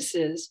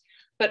practices,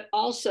 but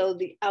also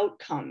the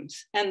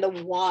outcomes and the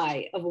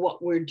why of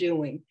what we're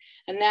doing.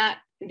 And that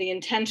the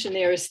intention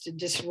there is to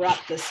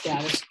disrupt the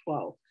status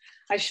quo.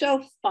 I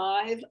show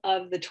 5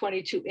 of the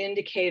 22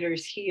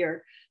 indicators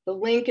here. The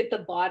link at the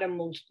bottom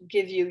will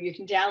give you, you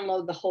can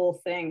download the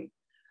whole thing.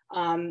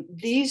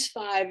 These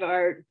 5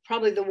 are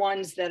probably the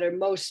ones that are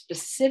most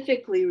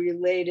specifically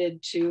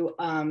related to,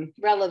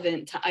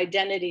 relevant to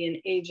identity and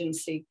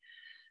agency.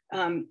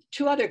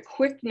 2 other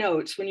quick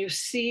notes, when you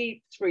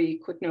see 3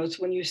 quick notes,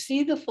 when you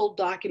see the full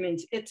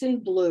documents, it's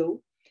in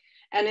blue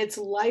and it's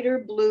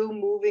lighter blue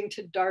moving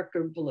to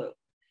darker blue.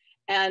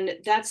 And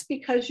that's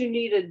because you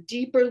need a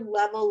deeper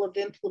level of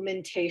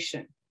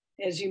implementation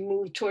as you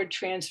move toward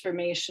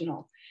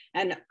transformational.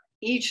 And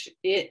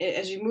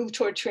as you move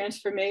toward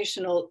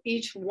transformational,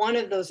 each one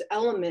of those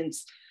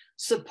elements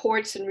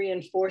supports and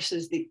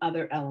reinforces the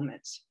other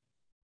elements.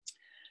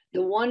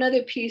 The one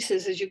other piece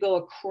is as you go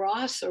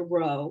across a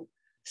row,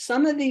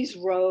 some of these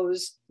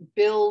rows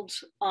build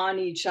on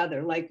each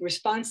other, like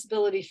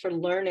responsibility for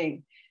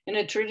learning. In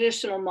a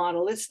traditional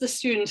model, it's the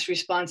student's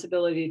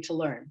responsibility to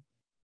learn.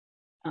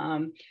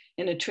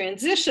 In a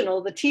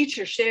transitional, the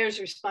teacher shares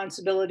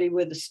responsibility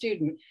with the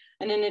student.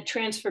 And in a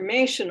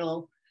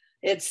transformational,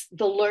 it's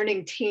the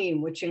learning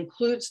team, which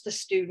includes the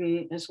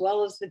student as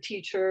well as the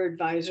teacher or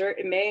advisor.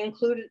 It may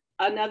include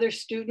another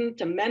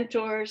student, a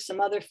mentor,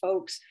 some other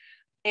folks,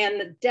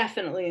 and it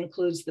definitely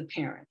includes the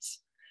parents.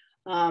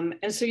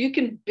 And so you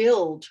can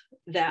build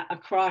that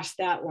across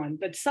that one,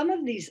 but some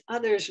of these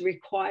others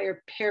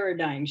require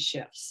paradigm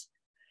shifts.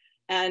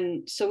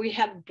 And so we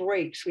have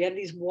breaks, we have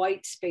these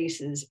white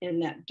spaces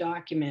in that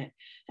document,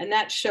 and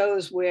that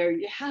shows where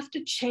you have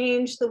to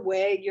change the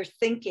way you're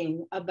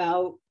thinking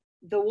about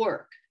the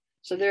work.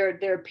 So there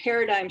are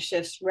paradigm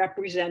shifts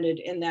represented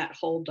in that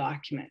whole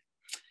document.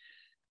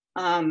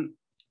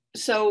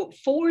 So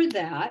for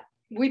that,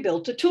 we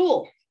built a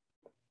tool.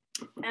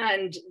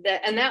 And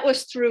that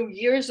was through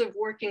years of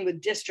working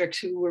with districts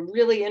who were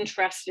really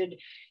interested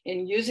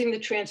in using the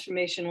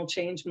transformational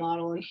change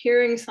model and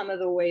hearing some of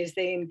the ways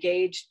they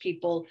engaged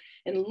people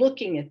in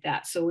looking at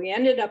that. So we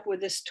ended up with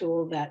this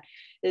tool that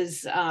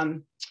is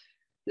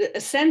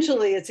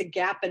essentially, it's a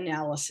gap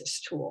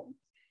analysis tool.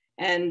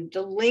 And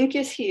the link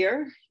is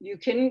here. You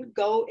can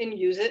go and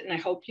use it, and I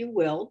hope you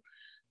will.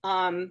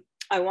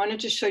 I wanted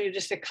to show you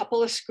just a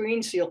couple of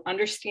screens so you'll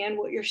understand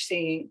what you're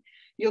seeing.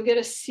 You'll get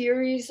a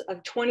series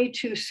of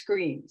 22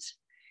 screens.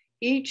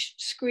 Each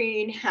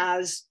screen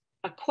has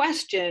a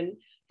question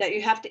that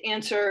you have to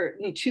answer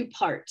in 2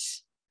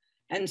 parts.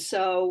 And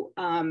so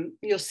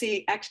you'll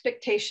see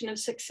expectation of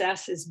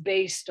success is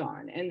based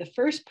on, and the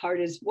first part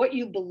is what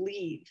you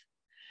believe.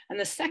 And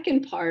the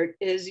second part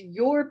is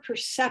your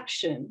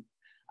perception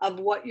of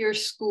what your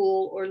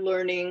school or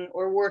learning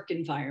or work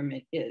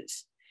environment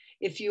is.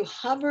 If you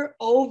hover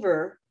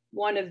over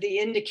one of the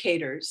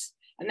indicators,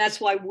 and that's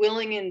why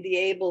willing and the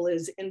able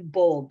is in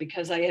bold,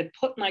 because I had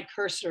put my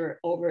cursor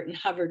over it and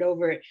hovered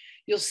over it,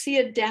 you'll see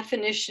a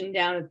definition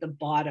down at the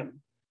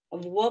bottom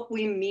of what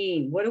we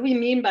mean. What do we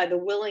mean by the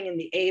willing and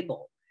the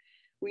able?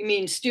 We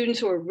mean students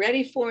who are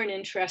ready for and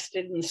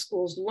interested in the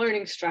school's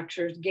learning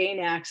structures gain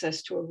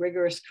access to a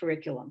rigorous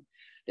curriculum.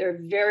 There are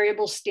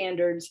variable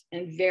standards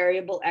and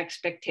variable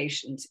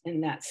expectations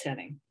in that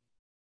setting.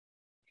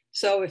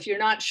 So if you're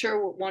not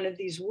sure what one of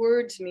these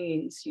words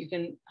means, you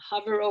can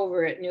hover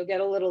over it and you'll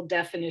get a little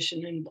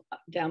definition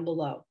down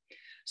below.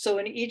 So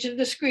in each of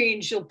the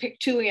screens, you'll pick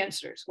two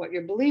answers: what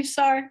your beliefs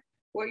are,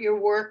 what your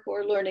work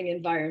or learning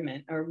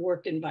environment or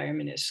work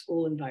environment is,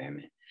 school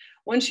environment.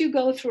 Once you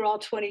go through all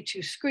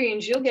 22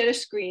 screens, you'll get a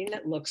screen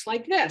that looks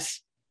like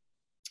this.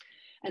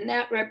 And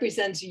that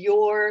represents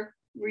your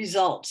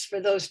results for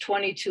those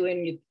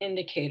 22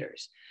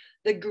 indicators.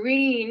 The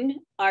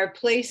green are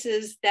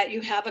places that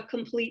you have a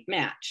complete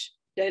match.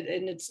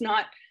 And it's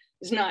not,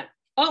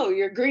 oh,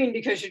 you're green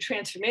because you're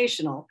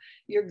transformational.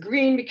 You're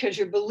green because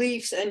your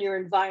beliefs and your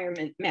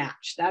environment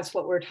match. That's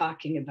what we're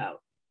talking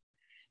about.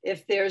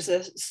 If there's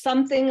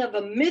something of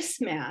a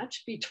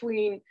mismatch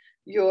between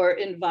your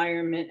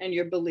environment and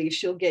your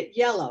beliefs, you'll get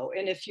yellow.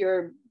 And if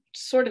you're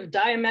sort of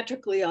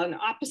diametrically on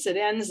opposite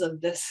ends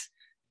of this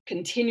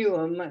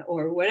continuum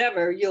or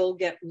whatever, you'll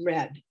get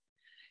red.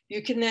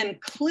 You can then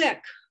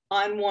click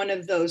on one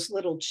of those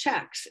little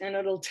checks and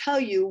it'll tell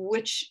you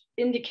which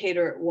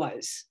indicator it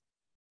was.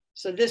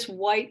 So this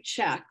white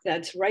check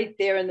that's right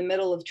there in the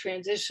middle of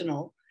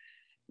transitional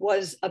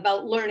was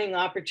about learning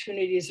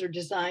opportunities or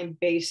design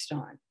based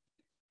on.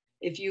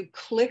 If you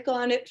click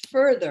on it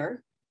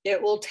further, it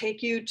will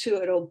take you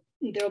to,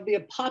 there'll be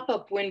a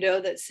pop-up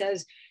window that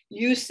says,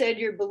 you said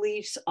your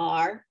beliefs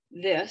are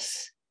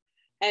this,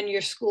 and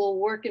your school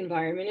work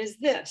environment is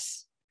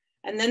this.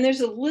 And then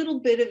there's a little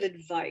bit of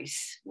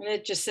advice, and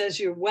it just says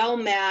you're well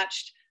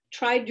matched,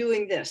 try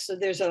doing this. So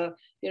there's a,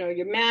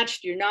 you're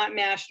matched, you're not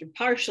matched, you're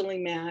partially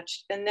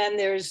matched. And then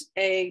there's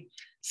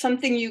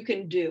something you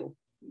can do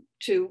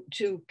to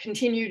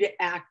continue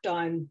to act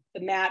on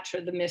the match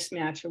or the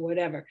mismatch or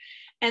whatever.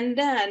 And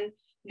then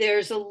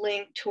there's a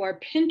link to our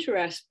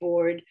Pinterest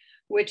board,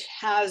 which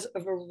has a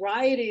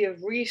variety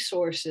of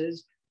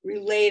resources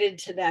related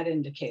to that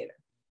indicator.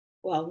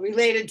 Well,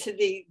 related to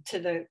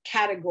the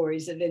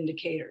categories of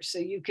indicators. So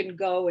you can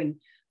go and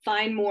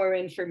find more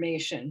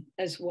information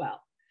as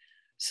well.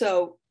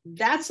 So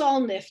that's all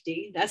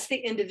nifty. That's the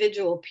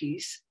individual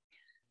piece.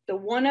 The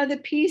one other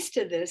piece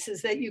to this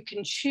is that you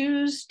can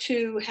choose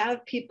to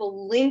have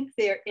people link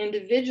their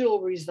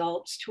individual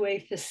results to a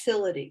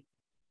facility,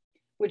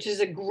 which is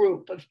a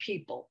group of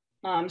people.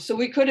 So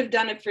we could have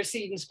done it for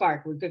Seed and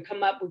Spark. We could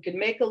come up, we could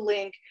make a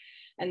link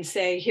and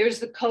say, here's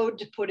the code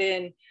to put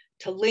in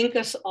to link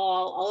us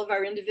all of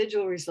our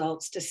individual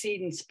results to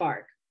Seed and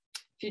Spark.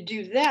 If you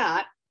do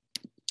that,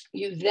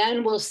 you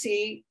then will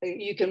see,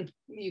 you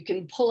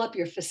can pull up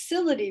your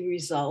facility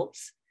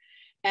results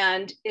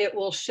and it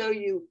will show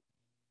you,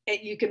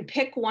 you can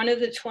pick one of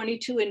the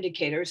 22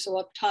 indicators. So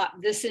up top,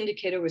 this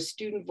indicator was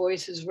student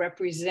voices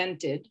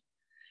represented.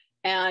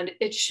 And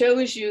it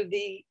shows you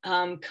the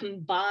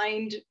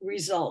combined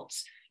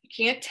results. You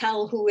can't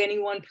tell who any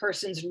one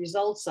person's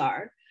results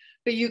are,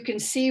 but you can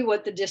see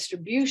what the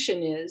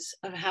distribution is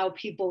of how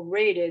people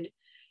rated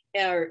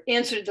or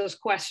answered those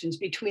questions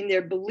between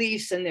their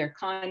beliefs and their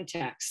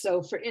context.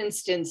 So for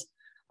instance,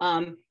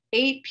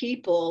 8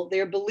 people,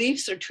 their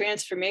beliefs are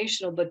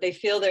transformational, but they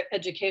feel their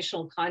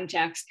educational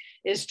context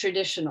is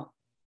traditional.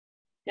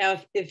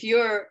 Now, if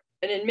you're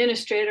an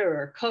administrator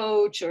or a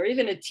coach or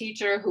even a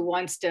teacher who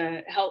wants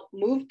to help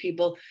move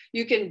people,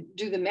 you can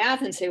do the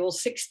math and say, well,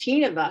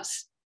 16 of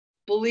us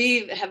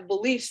have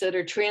beliefs that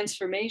are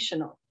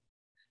transformational.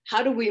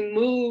 How do we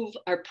move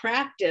our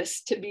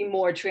practice to be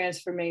more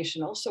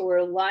transformational so we're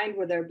aligned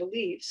with our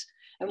beliefs?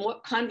 And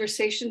what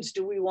conversations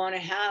do we want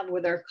to have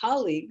with our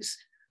colleagues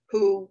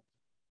who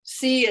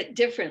see it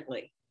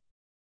differently?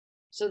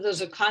 So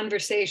those are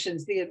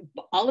conversations.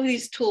 All of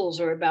these tools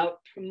are about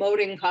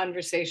promoting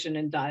conversation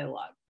and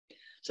dialogue.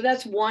 So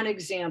that's one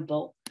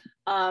example.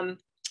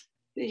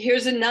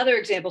 Here's another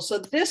example. So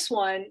this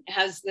one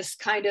has this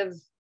kind of,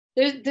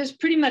 there's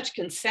pretty much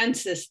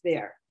consensus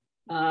there.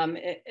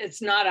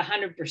 It's not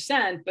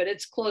 100%, but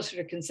it's closer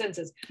to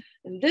consensus.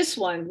 And this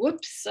one,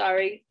 whoops,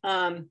 sorry.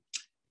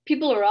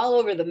 People are all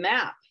over the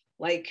map,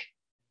 like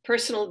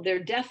their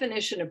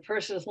definition of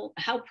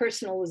what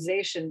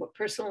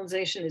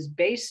personalization is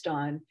based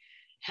on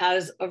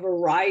has a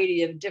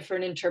variety of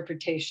different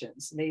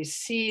interpretations. They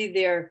see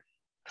their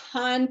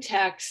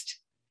context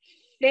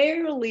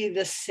fairly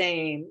the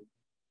same,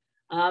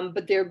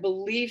 but their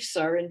beliefs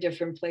are in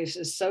different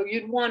places. So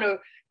you'd want to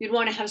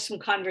have some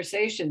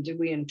conversation. Do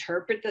we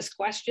interpret this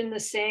question the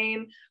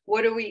same?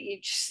 What are we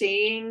each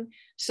seeing?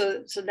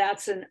 So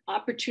that's an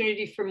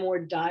opportunity for more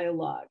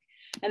dialogue.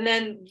 And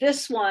then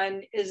this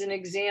one is an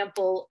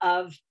example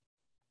of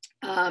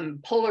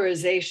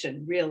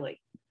polarization,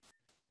 really.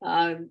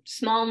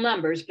 small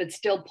numbers, but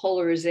still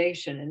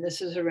polarization. And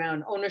this is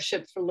around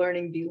ownership for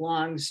learning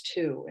belongs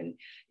to. And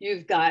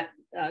you've got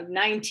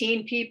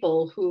 19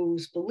 people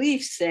whose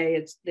beliefs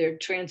say they're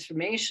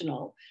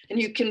transformational. And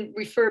you can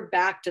refer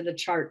back to the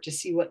chart to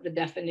see what the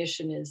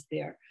definition is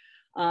there.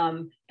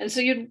 And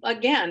so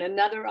again,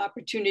 another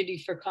opportunity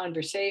for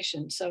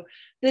conversation. So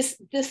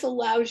this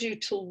allows you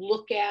to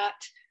look at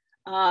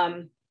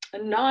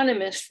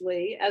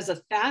anonymously as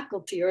a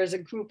faculty or as a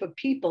group of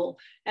people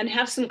and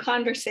have some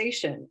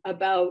conversation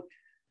about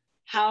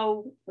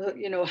how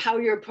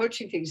you're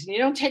approaching things. And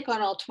you don't take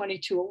on all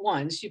 22 at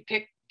once. You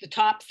pick the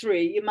top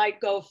 3. You might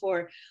go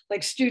for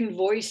like student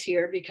voice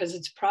here because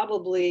it's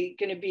probably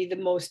going to be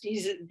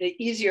the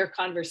easier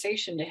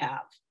conversation to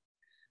have.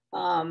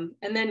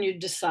 And then you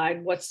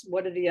decide what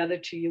are the other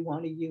 2 you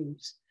want to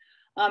use.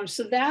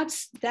 So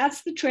that's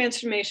the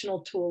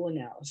transformational tool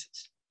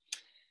analysis.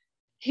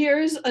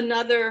 Here's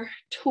another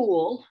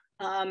tool,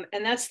 and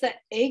that's the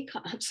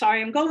ACOM.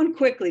 Sorry, I'm going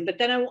quickly, but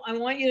then I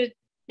want you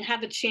to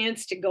have a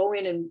chance to go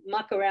in and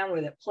muck around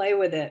with it, play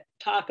with it,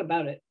 talk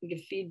about it, and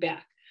give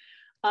feedback.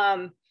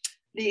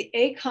 The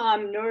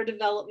ACOM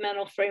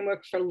Neurodevelopmental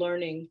Framework for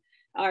Learning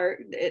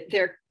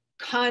they're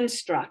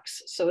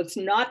constructs. So it's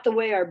not the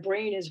way our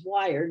brain is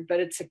wired, but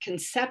it's a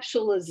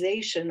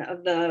conceptualization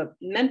of the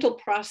mental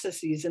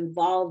processes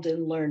involved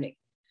in learning.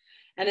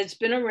 And it's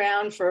been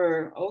around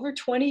for over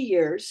 20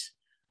 years.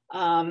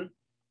 And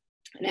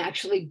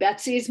actually,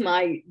 Betsy's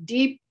my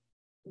deep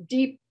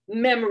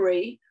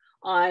memory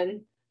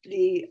on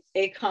the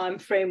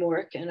ACOM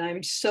framework. And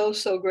I'm so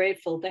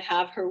grateful to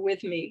have her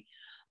with me.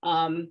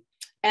 And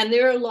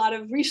there are a lot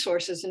of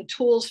resources and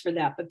tools for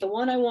that. But the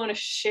one I want to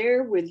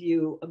share with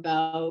you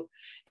about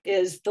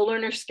is the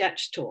Learner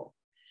Sketch tool.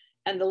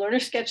 And the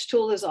Learner Sketch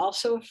tool is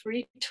also a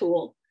free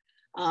tool.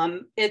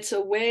 It's a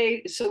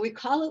way, so we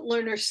call it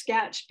Learner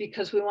Sketch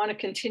because we want to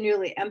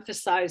continually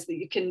emphasize that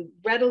you can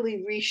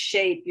readily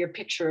reshape your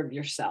picture of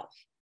yourself.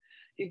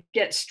 You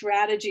get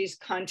strategies,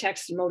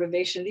 context, and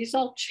motivation. These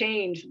all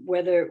change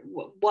where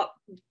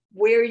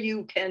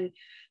you can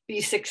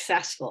be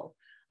successful.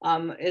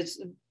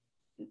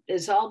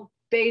 It's all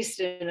based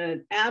in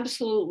an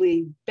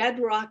absolutely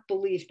bedrock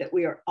belief that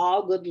we are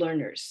all good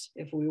learners.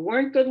 If we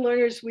weren't good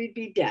learners, we'd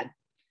be dead.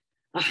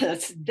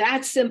 That's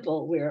that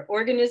simple. We're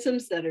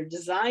organisms that are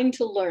designed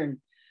to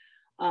learn.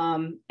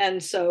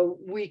 And so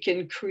we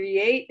can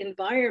create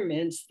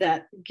environments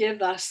that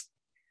give us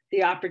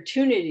the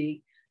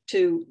opportunity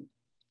to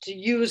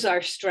use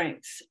our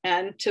strengths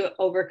and to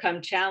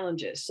overcome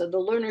challenges. So the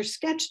Learner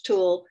Sketch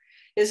tool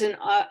is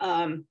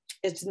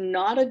it's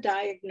not a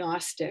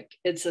diagnostic,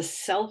 it's a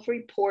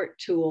self-report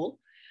tool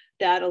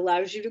that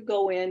allows you to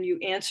go in, you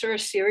answer a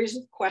series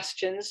of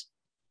questions.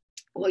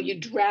 Well, you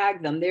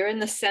drag them, they're in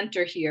the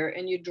center here,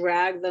 and you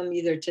drag them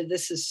either to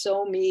this is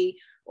so me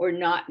or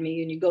not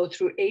me. And you go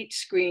through 8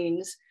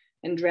 screens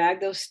and drag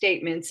those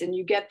statements, and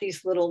you get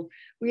these little,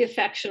 we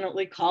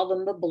affectionately call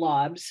them the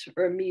blobs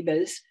or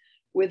amoebas,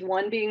 with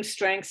one being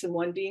strengths and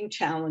one being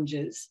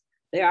challenges.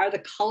 They are the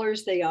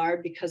colors they are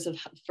because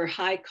for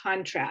high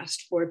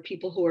contrast for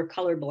people who are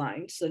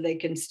colorblind, so they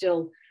can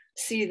still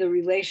see the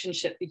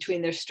relationship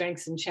between their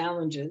strengths and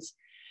challenges.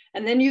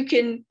 And then you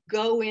can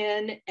go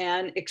in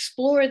and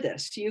explore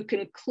this. You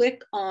can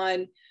click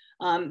on,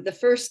 the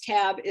first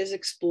tab is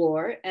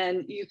Explore,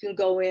 and you can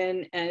go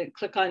in and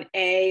click on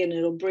A, and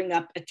it'll bring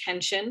up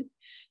attention,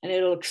 and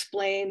it'll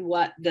explain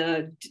what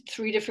the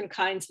 3 different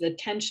kinds of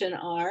attention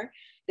are.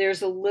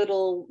 There's a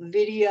little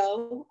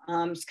video,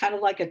 it's kind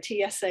of like a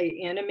TSA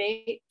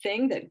Animate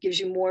thing that gives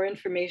you more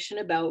information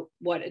about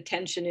what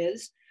attention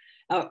is,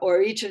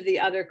 or each of the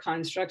other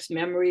constructs,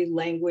 memory,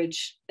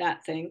 language,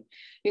 that thing.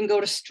 You can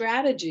go to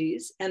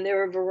strategies, and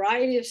there are a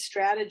variety of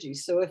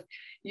strategies. So if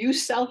you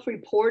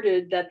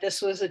self-reported that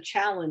this was a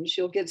challenge,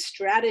 you'll get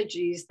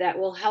strategies that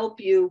will help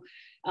you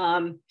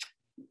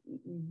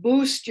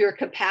boost your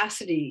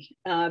capacity,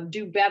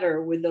 do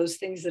better with those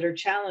things that are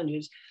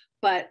challenges.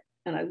 But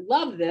and I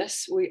love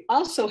this, we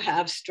also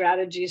have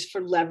strategies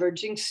for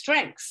leveraging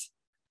strengths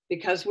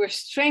because we're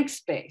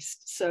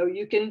strengths-based. So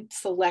you can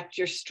select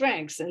your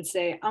strengths and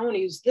say, I want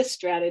to use this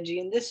strategy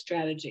and this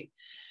strategy.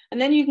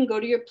 And then you can go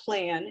to your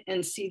plan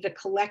and see the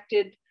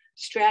collected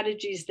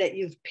strategies that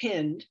you've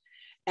pinned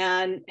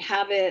and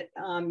have it,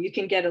 you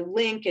can get a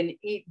link and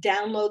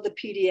download the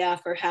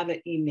PDF or have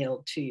it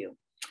emailed to you.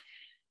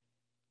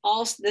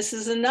 Also, this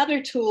is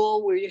another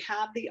tool where you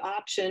have the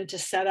option to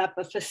set up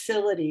a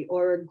facility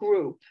or a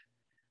group.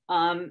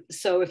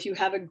 So if you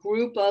have a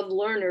group of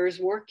learners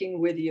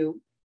working with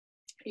you,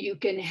 you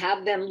can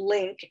have them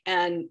link,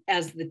 and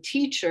as the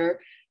teacher,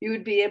 you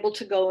would be able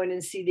to go in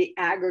and see the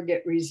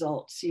aggregate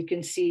results. You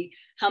can see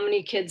how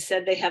many kids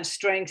said they have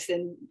strengths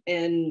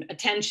in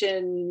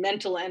attention,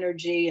 mental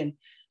energy, and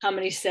how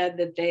many said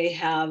that they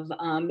have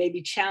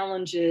maybe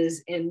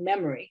challenges in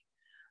memory.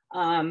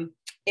 And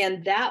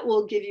that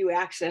will give you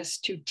access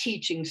to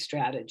teaching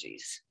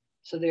strategies.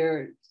 So there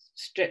are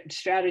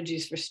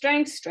strategies for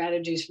strengths,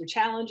 strategies for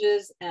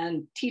challenges,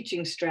 and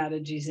teaching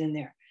strategies in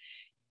there.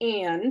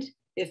 And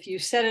if you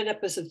set it up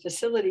as a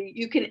facility,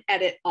 you can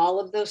edit all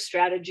of those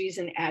strategies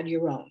and add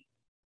your own.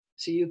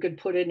 So you could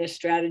put in a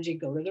strategy,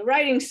 go to the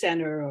writing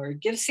center, or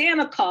give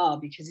Sam a call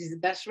because he's the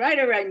best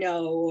writer I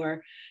know,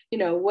 or, you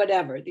know,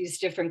 whatever, these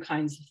different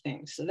kinds of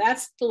things. So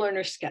that's the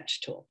Learner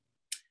Sketch tool.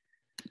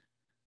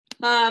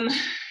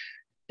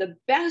 The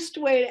best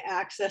way to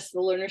access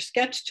the Learner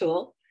Sketch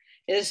tool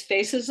is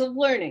Faces of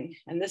Learning.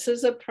 And this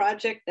is a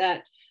project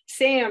that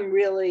Sam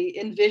really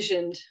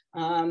envisioned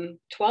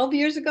 12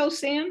 years ago,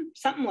 Sam,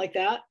 something like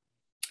that.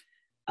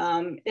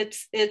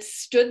 It's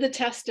stood the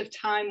test of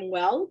time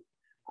well.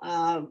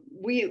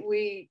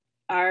 We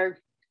are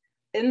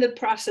in the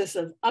process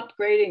of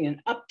upgrading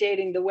and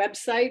updating the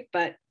website,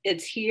 but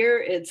it's here,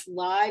 it's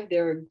live.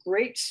 There are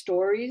great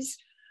stories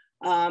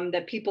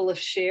that people have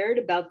shared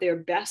about their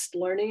best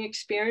learning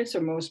experience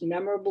or most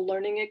memorable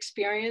learning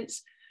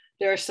experience.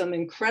 There are some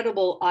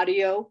incredible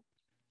audio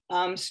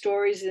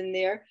stories in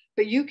there,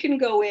 but you can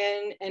go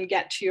in and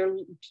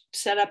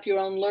set up your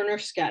own Learner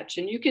Sketch,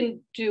 and you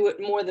can do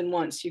it more than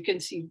once. You can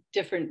see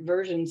different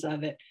versions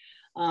of it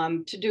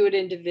to do it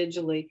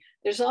individually.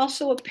 There's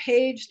also a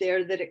page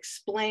there that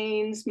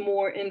explains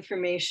more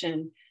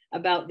information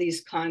about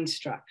these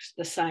constructs,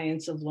 the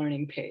Science of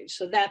Learning page.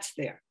 So that's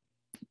there.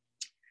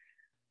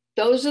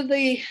 Those are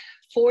the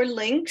 4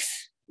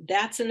 links.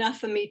 That's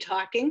enough of me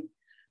talking.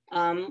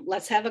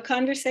 Let's have a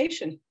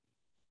conversation.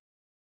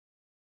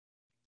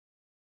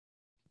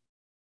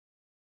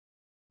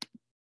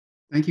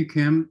 Thank you,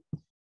 Kim.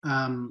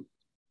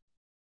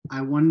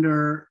 I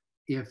wonder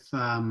if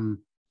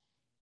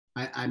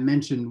I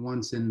mentioned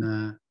once in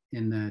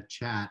the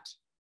chat.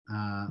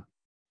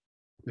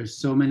 There's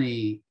so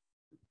many,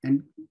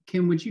 and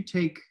Kim, would you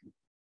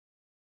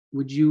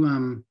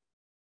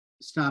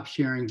stop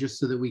sharing just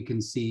so that we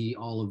can see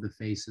all of the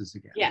faces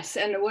again? Yes,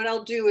 and what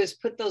I'll do is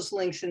put those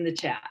links in the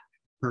chat.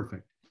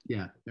 Perfect.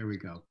 Yeah, there we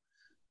go.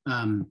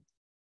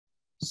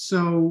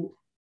 So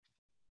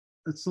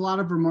it's a lot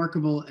of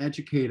remarkable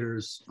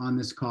educators on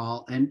this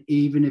call. And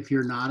even if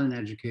you're not an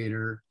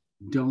educator,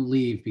 don't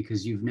leave,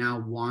 because you've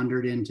now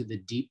wandered into the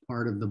deep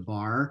part of the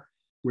bar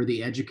where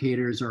the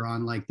educators are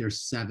on like their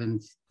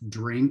 7th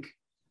drink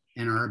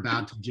and are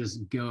about to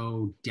just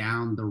go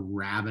down the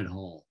rabbit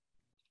hole.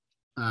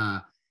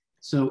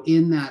 So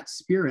in that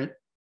spirit,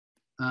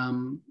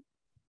 who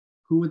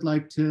would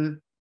like to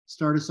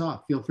start us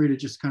off? Feel free to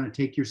just kind of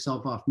take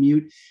yourself off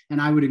mute.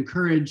 And I would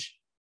encourage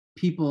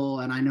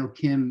people, and I know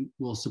Kim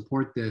will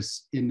support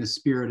this in the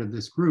spirit of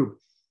this group,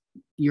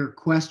 your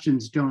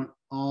questions don't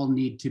all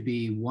need to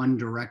be one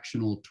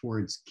directional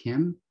towards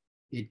Kim.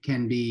 It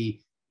can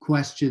be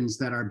questions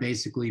that are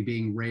basically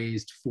being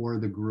raised for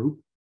the group,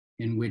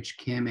 in which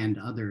Kim and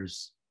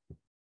others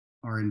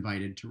are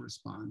invited to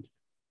respond.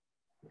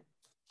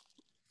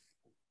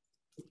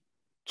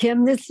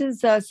 Kim, this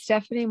is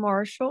Stephanie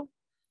Marshall.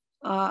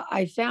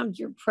 I found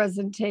your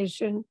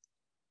presentation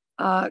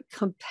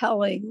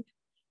compelling,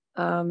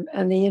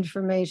 and the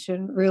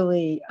information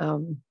really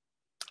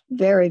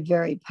very,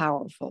 very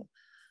powerful.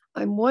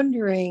 I'm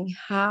wondering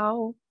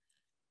how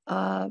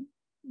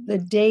the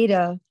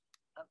data,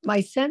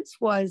 my sense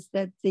was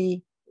that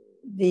the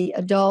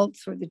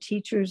adults or the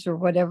teachers or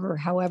whatever,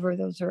 however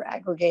those are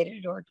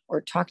aggregated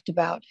or talked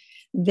about,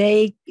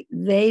 they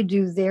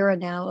do their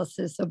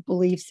analysis of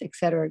beliefs, et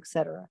cetera, et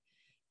cetera.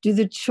 Do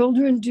the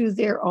children do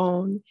their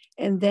own,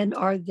 and then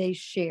are they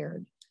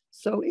shared?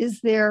 So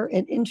is there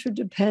an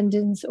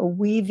interdependence, a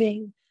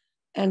weaving,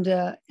 and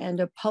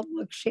a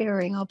public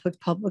sharing, I'll put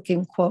public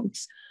in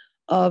quotes,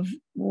 of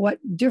what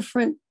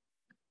different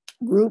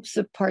groups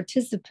of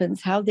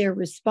participants, how they're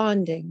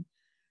responding,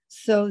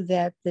 so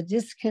that the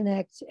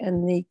disconnect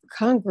and the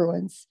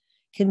congruence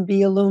can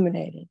be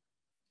illuminated?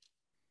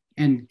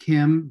 And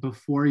Kim,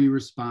 before you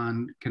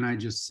respond, can I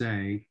just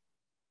say,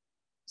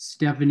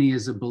 Stephanie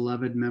is a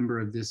beloved member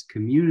of this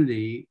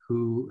community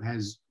who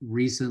has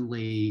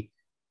recently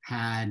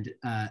had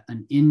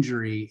an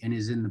injury and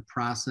is in the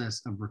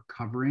process of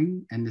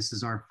recovering. And this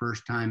is our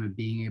first time of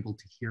being able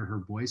to hear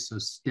her voice. So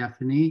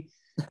Stephanie,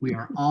 we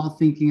are all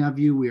thinking of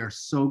you. We are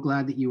so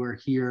glad that you are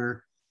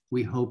here.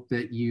 We hope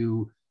that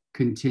you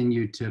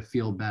continue to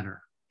feel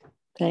better.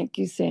 Thank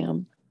you,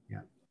 Sam.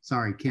 Yeah.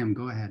 Sorry, Kim,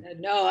 go ahead.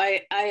 No,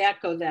 I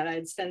echo that.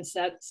 I'd sent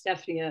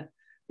Stephanie a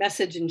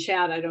message in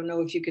chat. I don't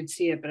know if you could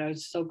see it, but I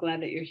was so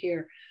glad that you're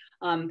here.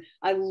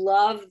 I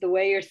love the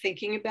way you're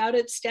thinking about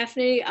it,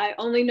 Stephanie. I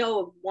only know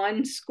of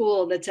one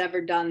school that's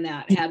ever done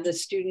that, had the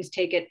students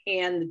take it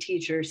and the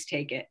teachers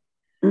take it.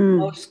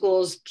 Most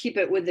schools keep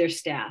it with their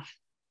staff.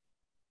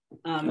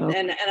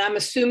 And I'm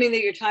assuming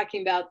that you're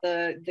talking about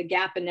the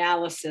gap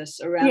analysis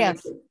around.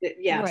 Yes.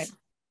 Yes. Right.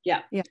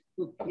 Yeah. Yeah.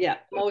 Yeah.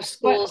 Most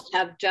schools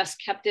have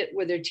just kept it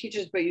with their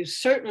teachers, but you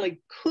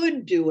certainly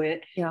could do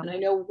it. Yeah. And I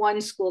know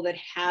one school that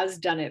has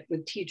done it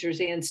with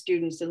teachers and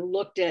students and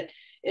looked at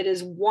it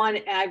as one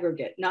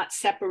aggregate, not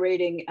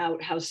separating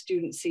out how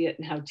students see it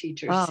and how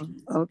teachers see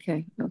it.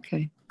 Okay.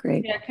 Okay.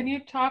 Great. Yeah. Can you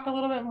talk a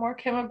little bit more,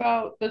 Kim,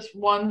 about this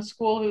one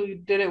school who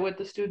did it with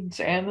the students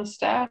and the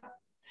staff?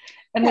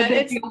 And would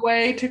there be a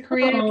way to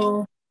create?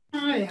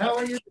 Hi, how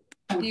are you?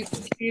 You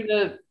can see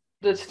the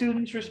the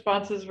students'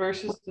 responses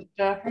versus the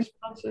staff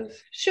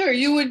responses? Sure,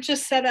 you would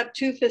just set up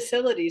two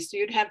facilities. So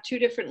you'd have two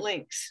different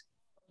links,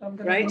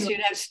 right? So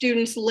you'd have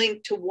students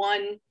linked to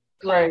one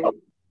code, Right.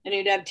 and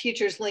you'd have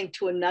teachers linked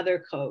to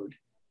another code.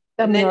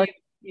 And then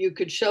you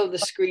could show the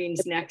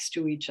screens next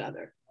to each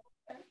other.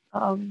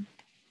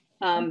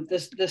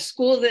 The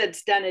school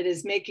that's done it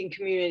is Making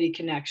Community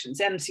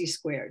Connections, MC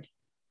Squared.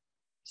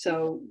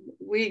 So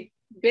we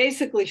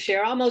basically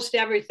share almost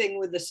everything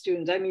with the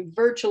students. I mean,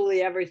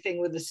 virtually everything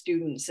with the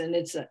students, and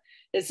it's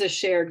a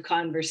shared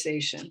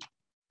conversation.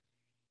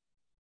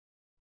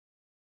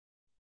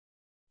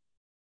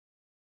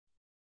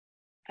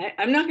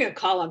 I'm not going to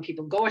call on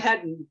people. Go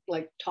ahead and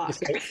like talk.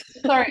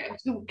 Sorry,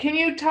 can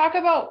you talk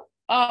about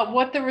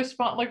what the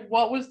response, like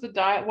what was the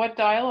what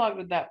dialogue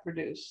did that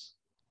produce?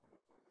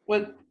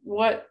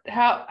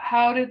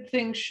 How did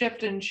things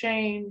shift and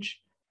change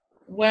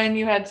when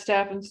you had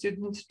staff and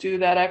students do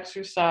that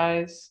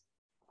exercise?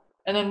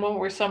 And then what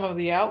were some of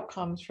the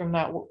outcomes from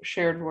that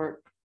shared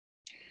work?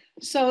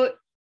 So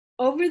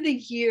over the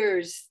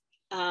years,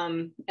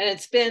 and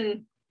it's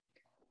been,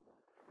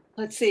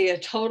 let's see, a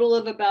total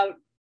of about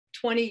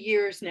 20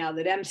 years now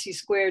that MC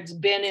Squared's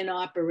been in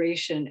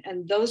operation,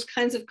 and those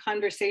kinds of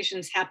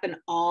conversations happen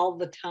all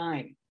the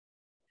time.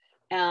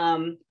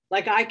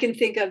 Like I can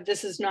think of,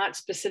 this is not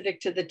specific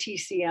to the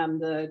TCM,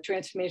 the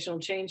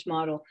transformational change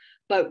model,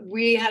 but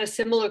we had a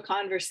similar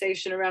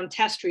conversation around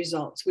test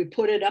results. We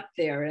put it up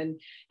there, and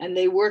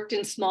they worked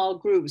in small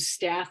groups,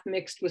 staff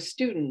mixed with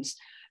students,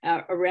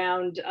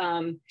 around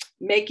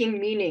making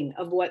meaning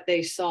of what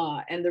they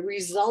saw. And the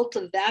result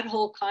of that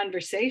whole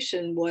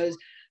conversation was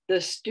the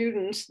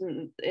students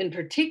in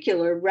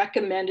particular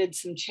recommended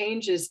some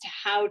changes to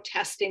how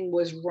testing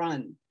was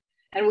run.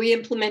 And we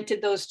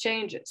implemented those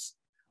changes.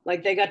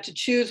 Like they got to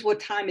choose what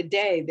time of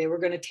day they were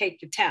going to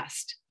take the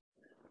test.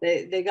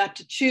 They got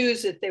to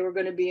choose if they were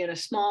going to be in a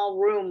small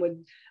room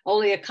with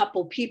only a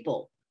couple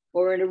people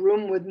or in a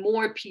room with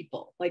more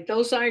people. Like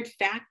those aren't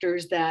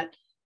factors that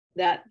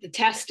the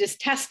test is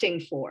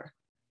testing for,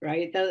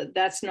 right?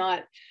 That's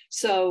not,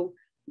 so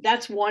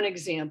that's one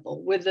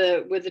example. With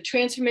the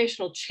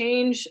transformational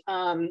change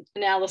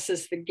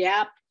analysis, the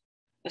gap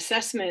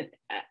assessment,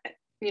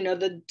 you know,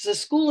 the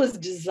school is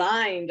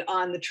designed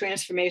on the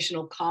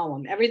transformational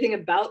column. Everything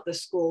about the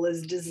school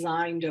is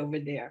designed over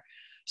there.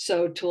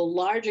 So to a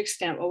large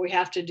extent, what we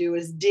have to do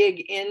is dig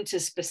into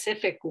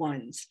specific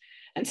ones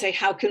and say,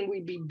 how can we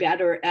be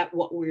better at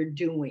what we're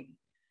doing?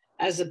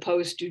 As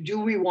opposed to, do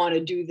we want to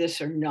do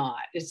this or not?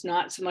 It's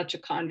not so much a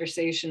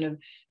conversation of,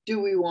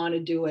 do we want to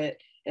do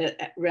it?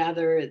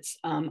 Rather, it's,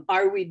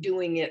 are we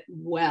doing it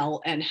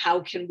well? And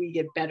how can we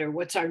get better?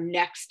 What's our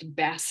next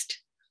best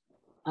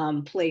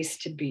place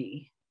to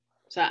be?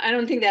 So I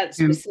don't think that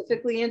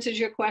specifically answers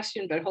your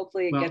question, but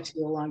hopefully it gets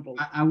you along the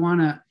line.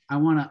 I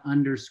wanna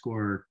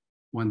underscore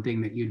one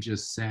thing that you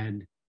just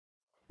said,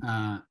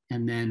 and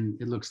then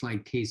it looks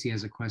like Casey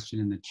has a question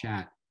in the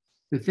chat.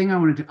 The thing I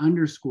wanted to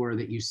underscore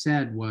that you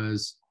said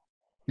was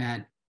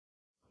that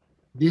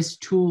this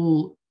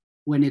tool,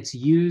 when it's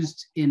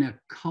used in a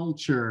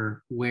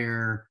culture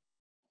where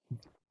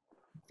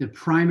the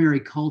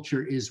primary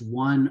culture is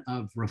one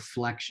of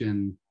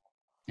reflection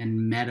and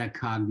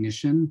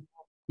metacognition,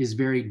 is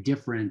very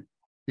different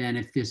than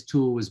if this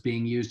tool was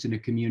being used in a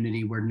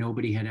community where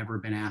nobody had ever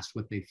been asked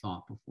what they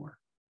thought before.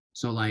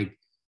 So like,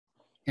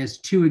 as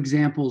two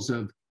examples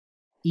of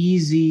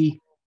easy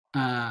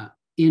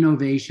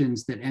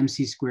innovations that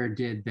MC Squared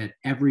did that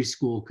every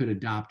school could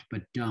adopt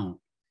but don't.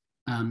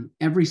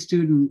 Every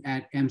student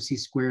at MC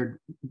Squared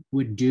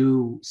would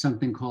do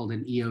something called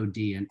an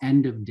EOD, an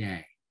end of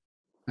day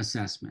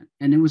assessment.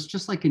 And it was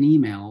just like an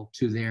email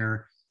to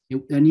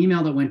an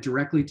email that went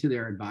directly to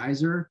their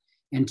advisor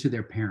and to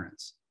their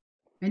parents.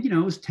 And, you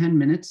know, it was 10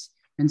 minutes.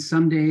 And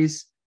some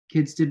days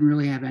kids didn't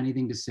really have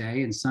anything to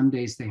say. And some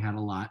days they had a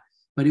lot,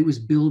 but it was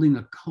building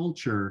a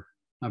culture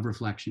of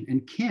reflection.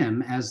 And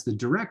Kim, as the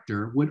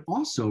director, would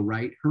also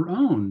write her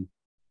own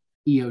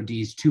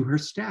EODs to her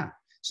staff.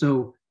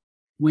 So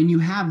when you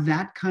have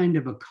that kind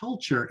of a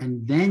culture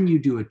and then you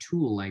do a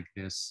tool like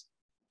this,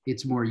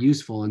 it's more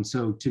useful. And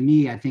so to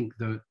me, I think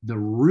the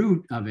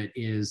root of it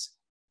is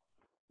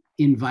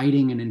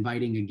inviting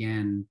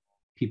again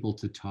people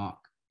to talk.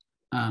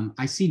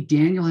 I see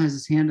Daniel has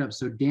his hand up.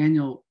 So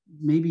Daniel,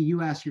 maybe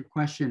you ask your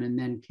question and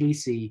then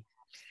Casey,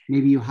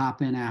 maybe you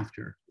hop in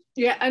after.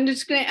 Yeah, I'm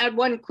just going to add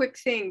one quick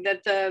thing,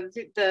 that the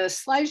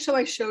slideshow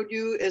I showed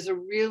you is a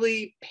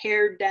really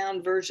pared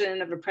down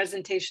version of a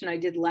presentation I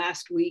did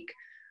last week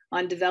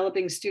on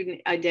developing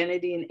student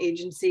identity and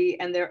agency.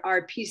 And there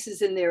are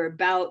pieces in there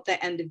about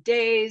the end of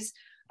days,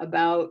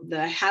 about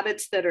the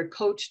habits that are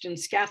coached and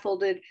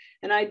scaffolded.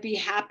 And I'd be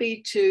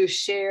happy to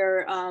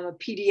share a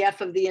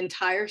PDF of the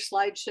entire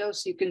slideshow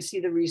so you can see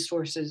the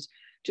resources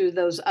to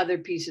those other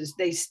pieces.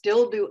 They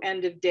still do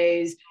end of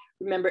days.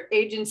 Remember,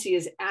 agency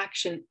is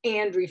action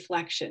and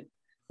reflection.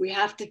 We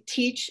have to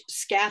teach,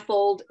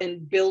 scaffold,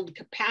 and build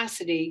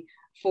capacity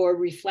for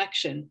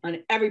reflection on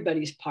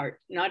everybody's part,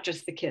 not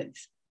just the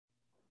kids.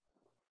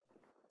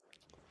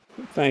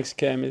 Thanks,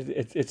 Kim.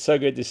 It's so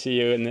good to see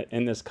you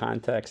in this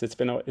context. It's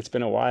been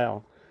a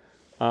while.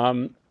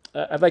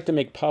 I'd like to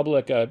make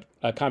public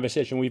a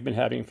conversation we've been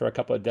having for a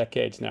couple of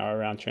decades now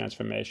around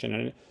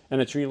transformation,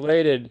 and it's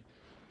related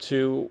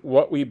to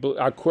what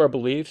our core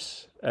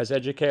beliefs as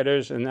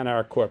educators, and then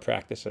our core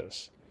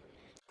practices,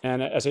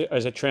 and as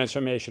a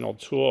transformational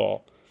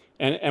tool.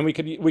 And we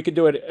could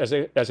do it as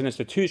an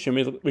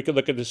institution. We could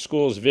look at the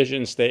school's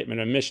vision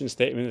statement or mission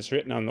statement that's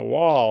written on the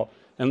wall,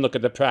 and look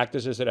at the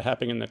practices that are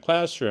happening in the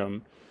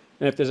classroom.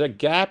 And if there's a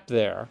gap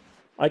there,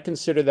 I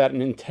consider that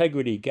an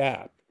integrity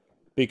gap,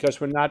 because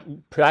we're not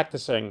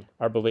practicing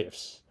our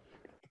beliefs.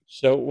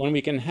 So when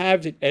we can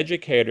have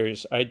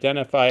educators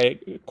identify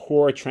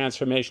core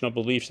transformational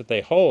beliefs that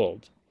they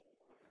hold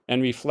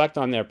and reflect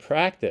on their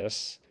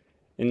practice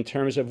in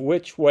terms of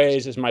which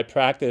ways is my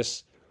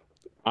practice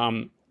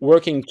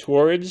working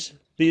towards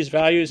these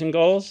values and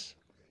goals,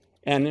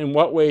 and in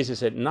what ways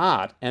is it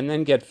not, and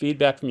then get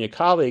feedback from your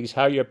colleagues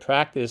how your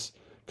practice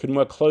could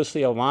more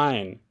closely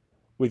align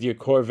with your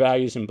core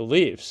values and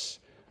beliefs,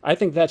 I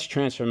think that's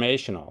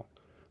transformational.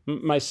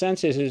 My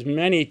sense is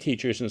many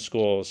teachers in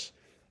schools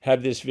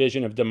have this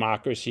vision of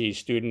democracy,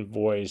 student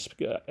voice,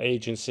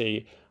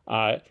 agency,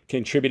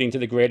 contributing to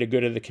the greater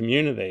good of the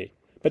community,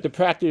 but the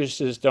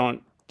practices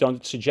don't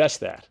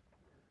suggest that.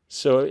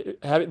 So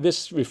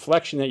this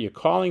reflection that you're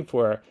calling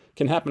for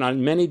can happen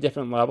on many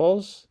different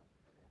levels.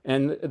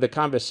 And the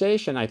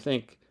conversation, I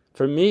think,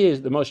 for me,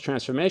 is the most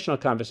transformational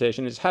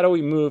conversation is how do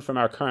we move from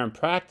our current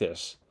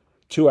practice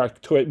to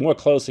more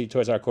closely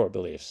towards our core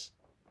beliefs,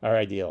 our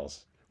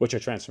ideals, which are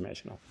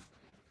transformational.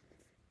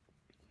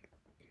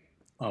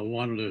 I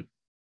wanted to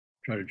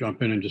try to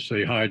jump in and just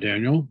say hi,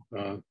 Daniel.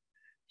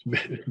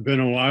 It's been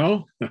a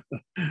while.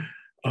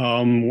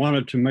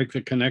 Wanted to make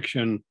the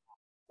connection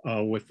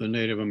with the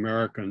Native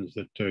Americans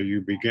that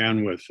you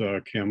began with,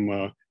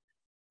 Kim.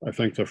 I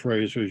think the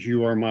phrase is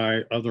 "you are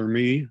my other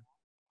me,"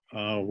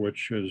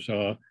 which is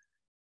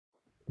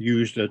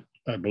used at,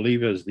 I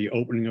believe, as the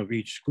opening of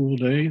each school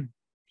day.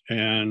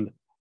 And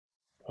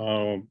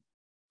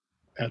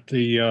at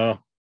the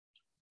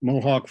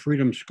Mohawk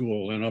Freedom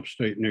School in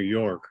upstate New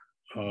York,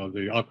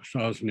 the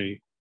Akwesasne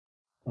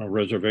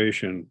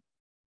Reservation,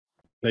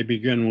 they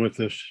begin with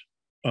this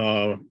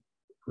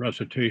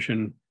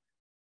recitation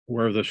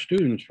where the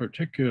students,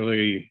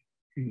 particularly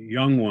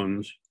young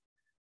ones,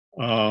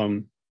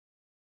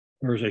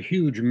 there's a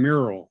huge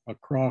mural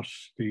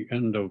across the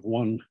end of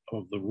one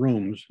of the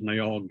rooms, and they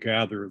all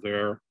gather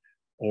there,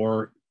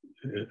 or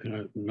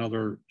in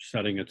another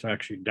setting, it's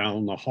actually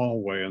down the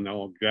hallway, and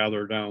they'll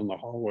gather down the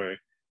hallway.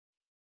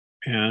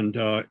 And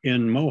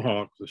in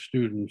Mohawk, the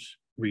students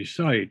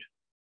recite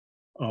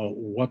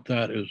what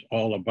that is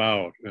all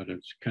about, and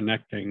it's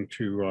connecting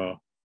to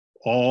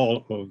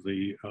all of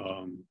the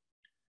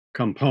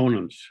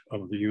components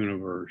of the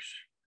universe,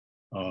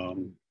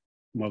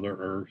 Mother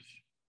Earth,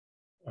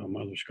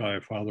 Mother Sky,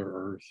 Father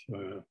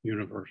Earth,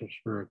 universal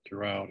spirit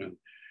throughout. And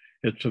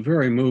it's a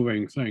very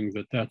moving thing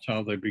that's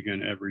how they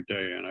begin every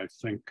day. And I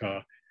think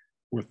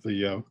with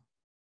the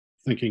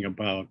thinking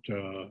about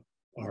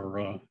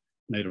our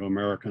Native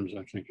Americans,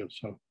 I think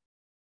it's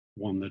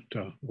one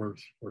that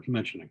worth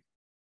mentioning.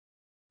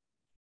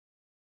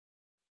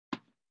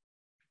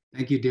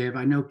 Thank you, Dave.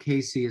 I know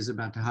Casey is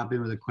about to hop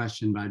in with a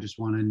question, but I just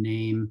want to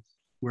name,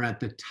 we're at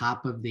the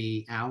top of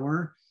the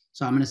hour.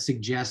 So I'm going to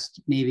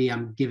suggest maybe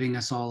I'm giving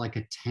us all like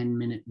a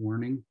 10-minute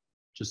warning,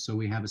 just so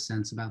we have a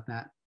sense about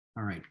that.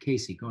 All right,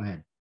 Casey, go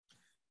ahead.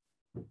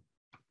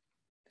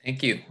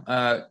 Thank you.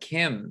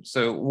 Kim,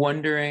 so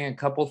wondering a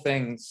couple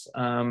things.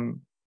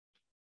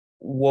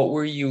 What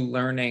were you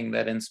learning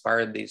that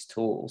inspired these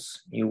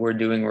tools? You were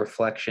doing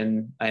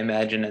reflection, I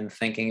imagine, and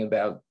thinking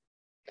about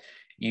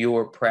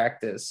your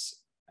practice.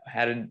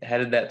 How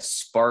did that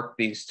spark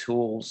these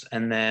tools?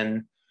 And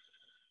then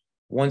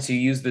once you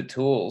use the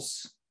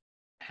tools,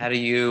 how do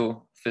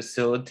you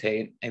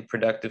facilitate a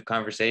productive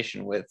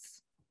conversation with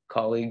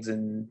colleagues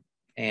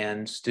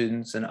and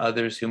students and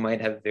others who might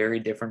have very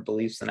different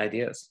beliefs and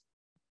ideas?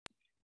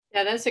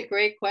 Yeah, that's a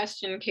great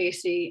question,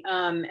 Casey.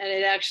 And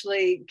it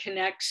actually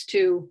connects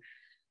to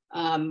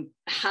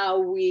how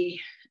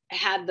we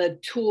had the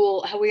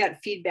tool, how we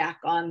got feedback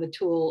on the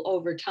tool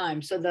over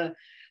time. So the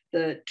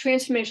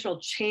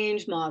transformational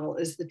change model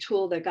is the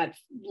tool that got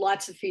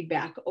lots of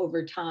feedback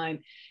over time.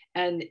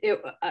 And it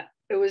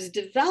was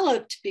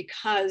developed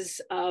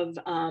because of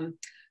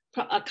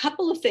a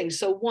couple of things.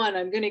 So one,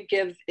 I'm going to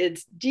give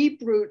its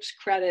deep roots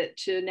credit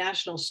to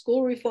National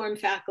School Reform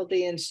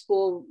Faculty and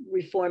School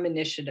Reform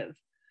Initiative,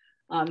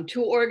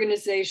 two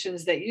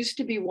organizations that used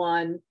to be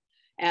one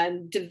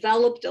and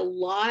developed a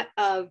lot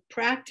of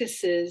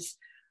practices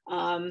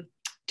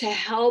to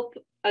help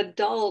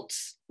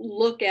adults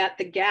look at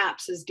the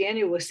gaps, as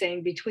Daniel was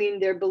saying, between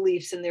their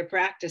beliefs and their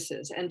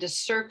practices, and to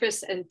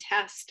surface and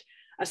test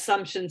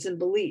assumptions and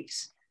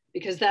beliefs,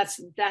 because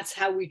that's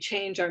how we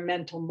change our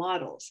mental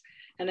models.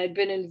 And I'd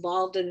been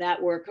involved in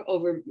that work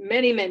over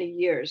many, many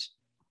years.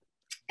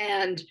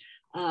 And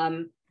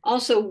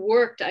also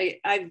worked,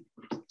 I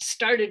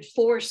started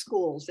 4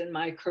 schools in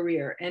my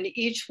career, and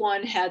each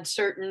one had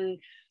certain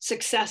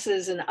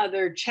successes and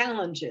other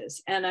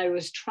challenges. And I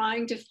was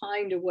trying to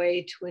find a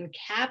way to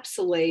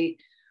encapsulate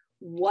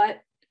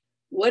what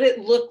it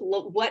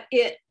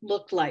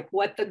looked like,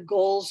 what the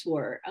goals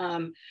were.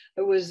 I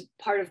was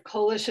part of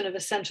Coalition of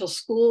Essential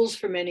Schools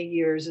for many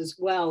years as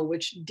well,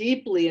 which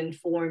deeply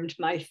informed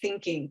my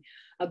thinking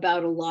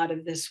about a lot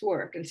of this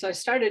work. And so I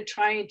started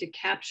trying to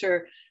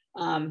capture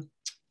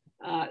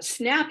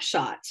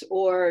snapshots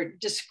or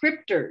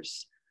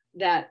descriptors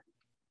that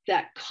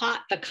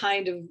caught the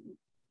kind of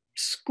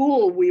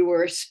school we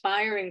were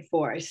aspiring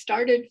for. I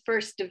started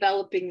first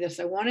developing this,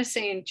 I want to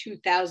say in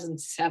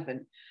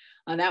 2007.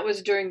 That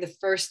was during the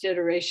first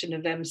iteration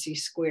of MC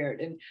Squared.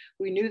 And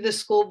we knew the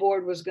school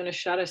board was going to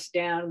shut us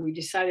down. We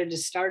decided to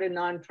start a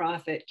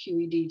nonprofit,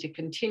 QED, to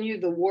continue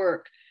the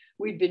work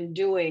we'd been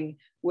doing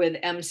with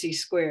MC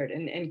Squared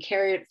and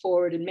carry it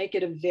forward and make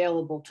it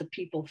available to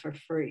people for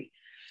free.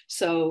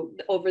 So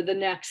over the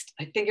next,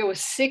 I think it was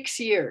 6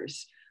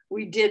 years,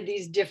 we did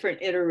these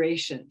different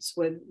iterations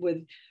with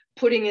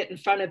putting it in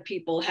front of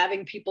people,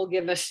 having people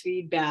give us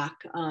feedback.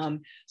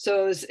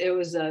 So it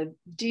was a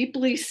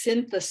deeply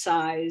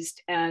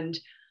synthesized and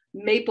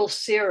maple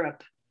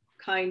syrup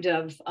kind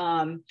of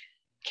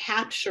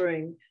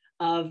capturing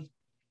of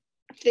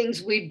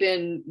things we've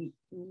been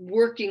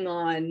working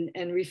on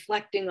and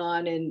reflecting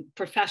on in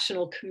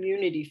professional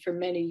community for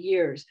many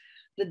years.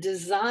 The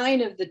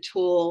design of the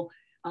tool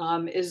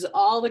is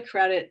all the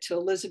credit to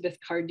Elizabeth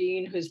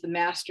Cardine, who's the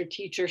master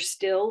teacher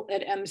still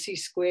at MC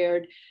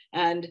Squared.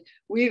 And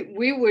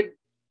we would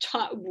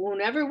talk,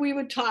 whenever we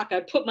would talk,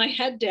 I'd put my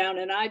head down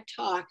and I'd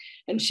talk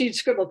and she'd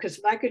scribble, because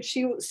if I could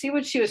see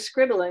what she was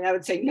scribbling, I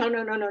would say,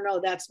 no,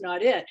 that's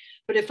not it.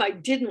 But if I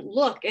didn't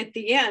look at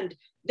the end,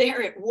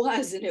 there it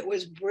was, and it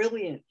was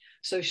brilliant.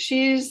 So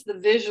she's the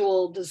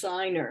visual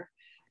designer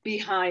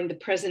behind the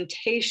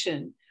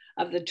presentation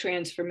of the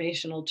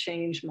transformational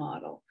change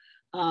model.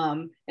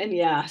 And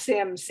yeah,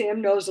 Sam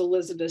knows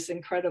Elizabeth's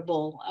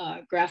incredible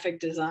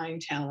graphic design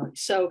talent.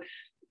 So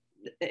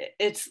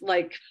it's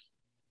like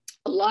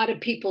a lot of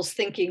people's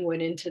thinking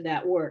went into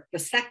that work. The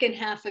second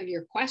half of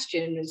your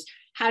question is,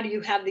 how do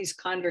you have these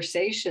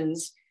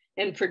conversations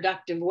in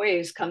productive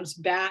ways, comes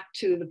back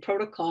to the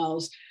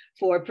protocols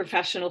for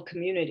professional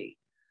community.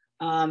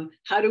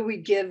 How do we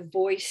give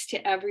voice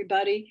to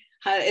everybody?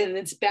 And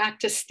it's back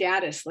to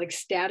status, like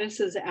status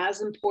is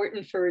as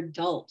important for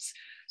adults.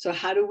 So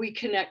how do we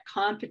connect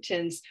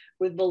competence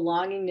with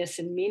belongingness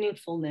and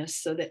meaningfulness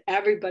so that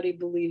everybody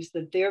believes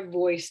that their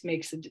voice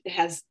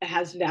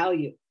has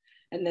value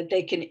and that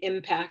they can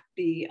impact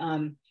the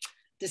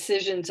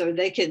decisions, or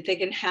they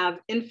can have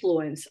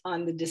influence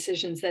on the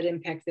decisions that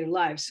impact their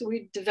lives. So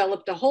we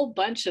developed a whole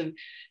bunch of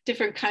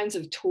different kinds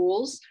of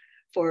tools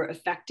for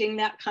affecting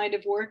that kind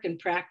of work and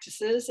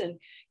practices. And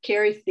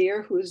Carrie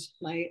Thier, who's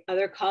my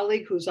other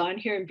colleague who's on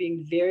here and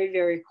being very,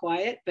 very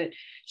quiet, but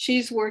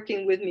she's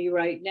working with me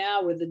right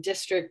now with the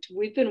district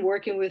we've been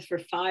working with for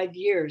 5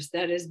 years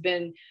that has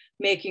been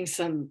making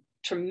some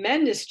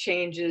tremendous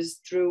changes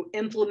through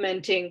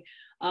implementing.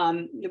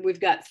 We've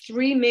got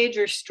 3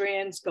 major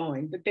strands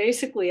going, but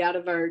basically out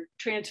of our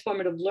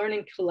Transformative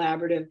Learning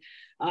Collaborative,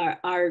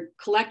 our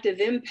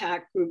collective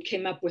impact group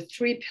came up with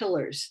 3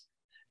 pillars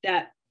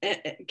that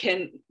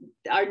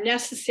are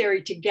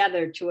necessary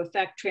together to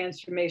affect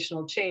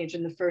transformational change.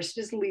 And the first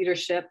is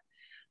leadership,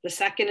 the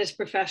second is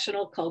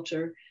professional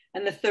culture,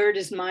 and the third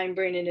is mind,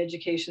 brain, and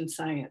education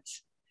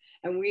science.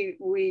 And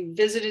we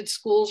visited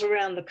schools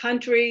around the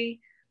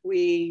country.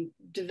 We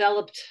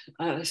developed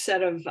a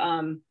set of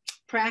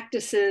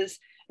practices.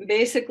 And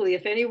basically,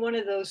 if any one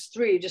of those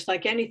 3, just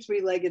like any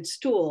 3-legged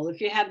stool,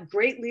 if you have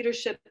great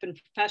leadership and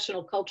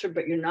professional culture,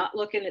 but you're not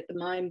looking at the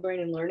mind, brain,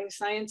 and learning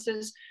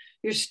sciences,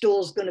 your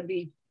stool's going to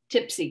be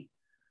tipsy.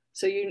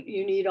 So you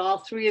need all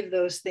 3 of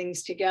those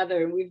things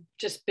together. And we've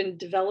just been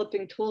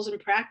developing tools and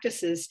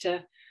practices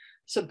to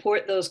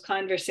support those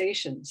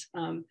conversations.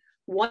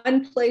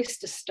 One place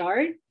to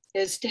start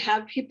is to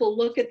have people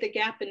look at the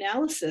gap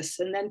analysis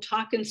and then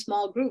talk in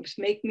small groups,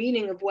 make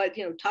meaning of what,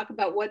 talk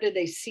about what do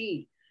they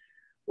see,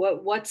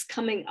 what's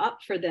coming up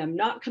for them,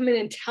 not come in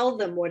and tell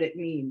them what it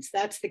means.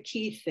 That's the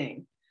key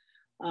thing.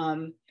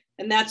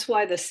 And that's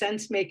why the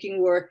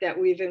sense-making work that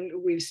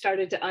we've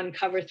started to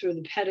uncover through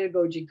the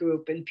pedagogy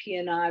group and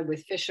P&I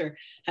with Fisher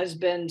has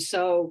been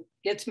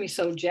gets me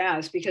so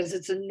jazzed, because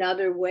it's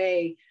another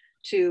way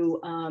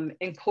to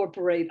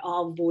incorporate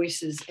all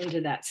voices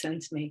into that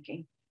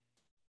sense-making.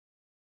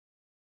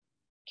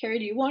 Carrie,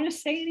 do you want to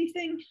say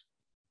anything?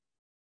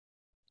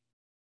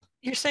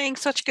 You're saying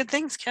such good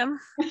things, Kim.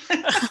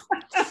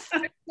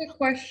 A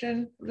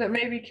question that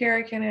maybe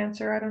Carrie can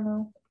answer. I don't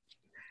know.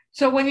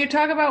 So when you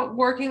talk about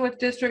working with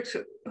districts,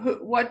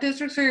 what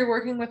districts are you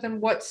working with,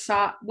 and what's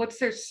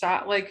their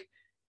like?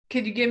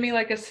 Could you give me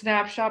like a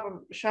snapshot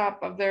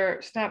of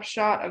their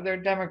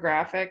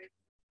demographic?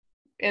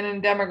 And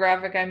in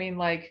demographic, I mean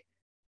like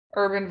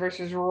urban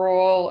versus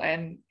rural,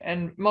 and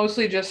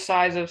mostly just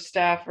size of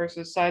staff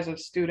versus size of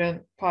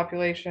student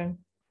population.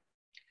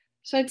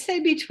 So I'd say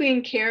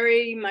between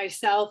Carrie,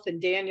 myself,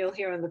 and Daniel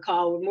here on the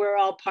call, when we're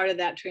all part of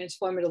that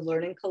Transformative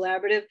Learning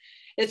Collaborative,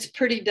 it's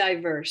pretty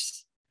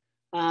diverse.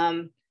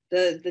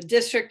 The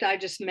district I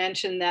just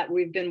mentioned that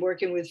we've been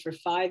working with for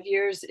 5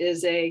 years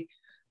is a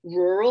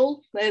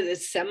rural,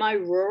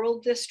 semi-rural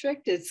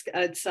district. It's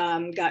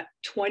got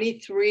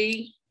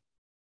 23,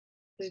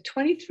 is it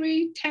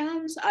 23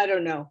 towns? I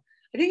don't know.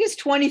 I think it's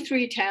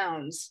 23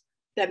 towns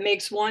that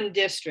makes one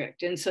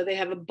district. And so they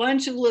have a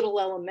bunch of little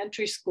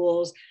elementary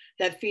schools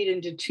that feed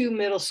into 2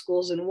 middle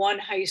schools and 1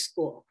 high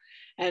school,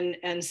 and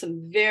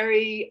some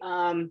very,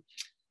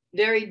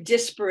 very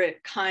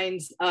disparate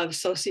kinds of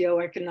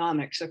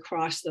socioeconomics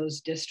across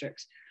those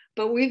districts.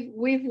 But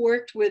we've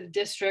worked with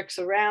districts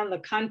around the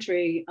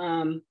country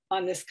on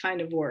this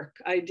kind of work.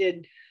 I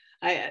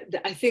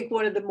think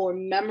one of the more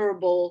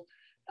memorable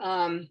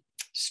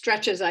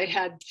stretches I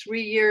had,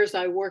 3 years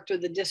I worked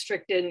with a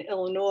district in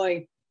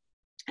Illinois,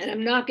 and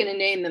I'm not going to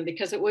name them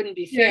because it wouldn't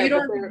be fair. Yeah, you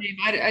don't have to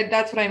name.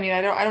 That's what I mean.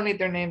 I don't need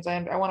their names.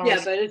 I want to.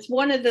 Yeah, but it's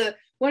one of the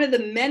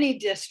many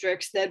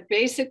districts that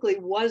basically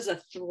was a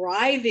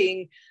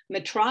thriving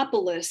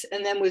metropolis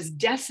and then was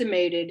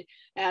decimated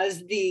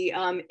as the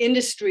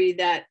industry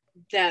that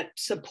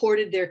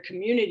supported their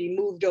community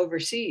moved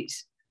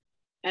overseas,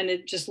 and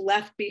it just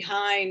left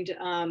behind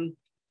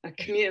a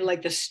community.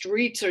 Like the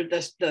streets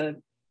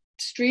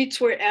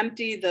were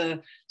empty,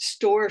 the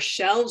store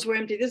shelves were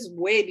empty. This is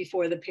way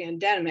before the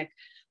pandemic,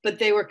 but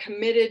they were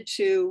committed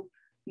to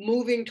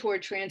moving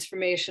toward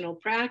transformational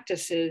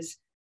practices.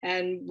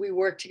 And we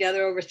worked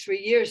together over 3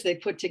 years. They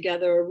put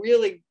together a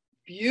really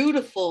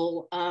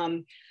beautiful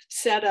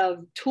set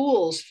of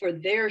tools for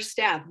their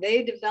staff.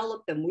 They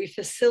developed them. We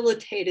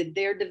facilitated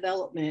their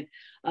development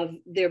of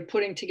their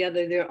putting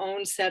together their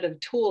own set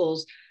of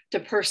tools to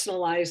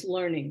personalize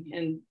learning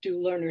and do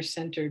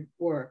learner-centered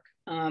work.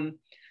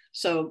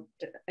 So,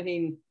 I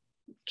mean,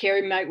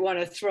 Carrie might want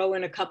to throw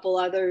in a couple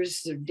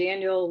others, or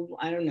Daniel,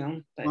 I don't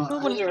know, but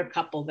those are a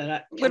couple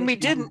that when we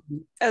did,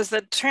 as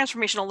the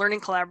Transformational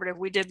Learning Collaborative,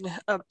 we did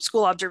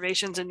school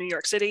observations in New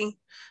York City,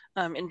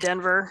 in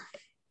Denver.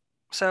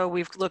 So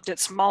we've looked at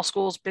small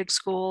schools, big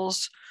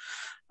schools.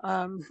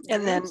 And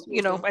then,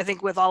 you know, I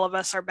think with all of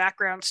us, our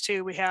backgrounds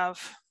too, we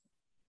have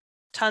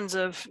tons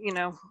of, you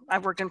know,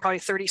 I've worked in probably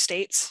 30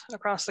 states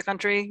across the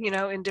country, you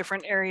know, in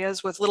different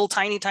areas with little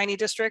tiny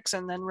districts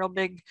and then real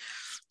big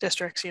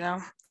districts, you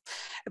know.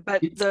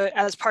 But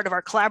as part of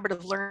our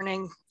collaborative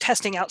learning,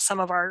 testing out some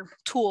of our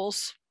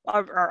tools,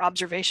 our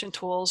observation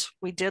tools,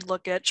 we did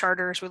look at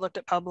charters, we looked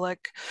at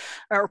public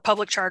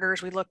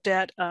charters, we looked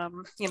at,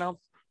 you know,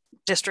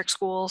 district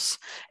schools.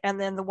 And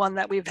then the one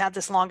that we've had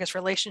this longest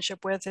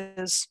relationship with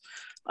is,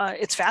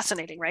 it's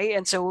fascinating, right?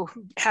 And so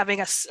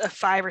having a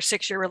 5 or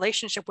 6 year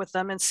relationship with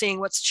them and seeing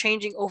what's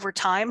changing over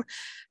time.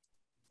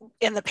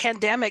 And the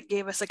pandemic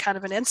gave us a kind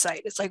of an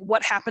insight. It's like,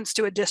 what happens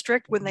to a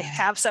district when they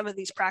have some of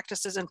these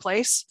practices in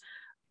place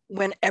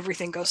when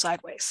everything goes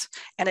sideways?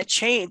 And it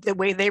changed the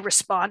way they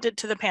responded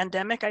to the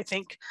pandemic, I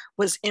think,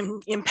 was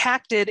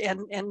impacted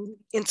and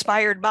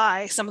inspired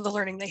by some of the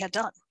learning they had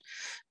done,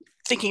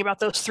 thinking about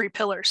those 3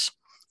 pillars.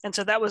 And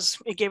so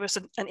it gave us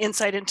an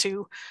insight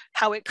into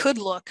how it could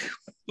look,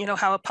 you know,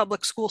 how a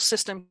public school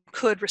system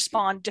could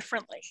respond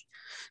differently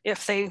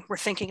if they were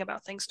thinking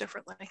about things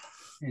differently.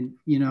 And,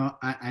 you know,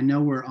 I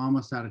know we're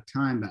almost out of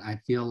time, but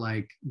I feel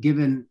like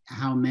given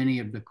how many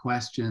of the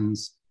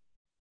questions,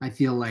 I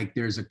feel like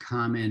there's a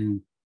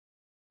common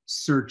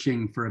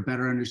searching for a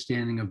better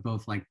understanding of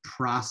both like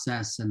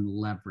process and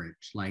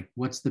leverage. Like,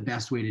 what's the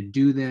best way to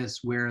do this?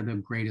 Where are the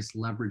greatest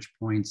leverage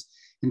points?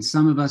 And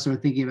some of us are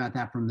thinking about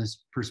that from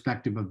this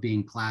perspective of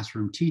being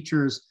classroom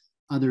teachers,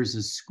 others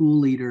as school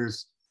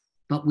leaders.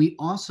 But we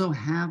also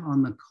have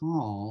on the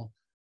call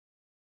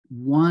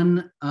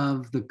one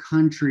of the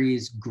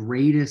country's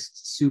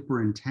greatest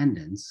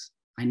superintendents.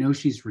 I know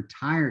she's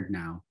retired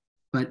now,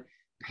 but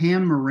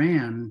Pam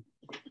Moran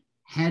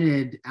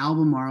headed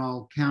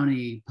Albemarle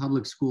County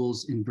Public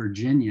Schools in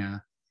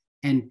Virginia.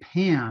 And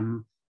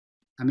Pam,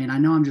 I mean, I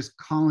know I'm just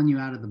calling you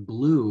out of the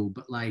blue,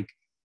 but like,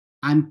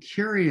 I'm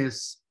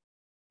curious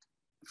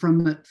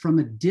from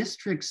a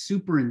district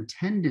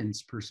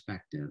superintendent's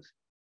perspective,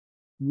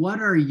 what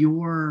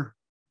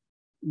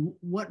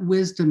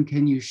wisdom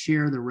can you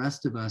share the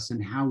rest of us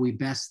and how we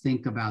best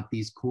think about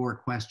these core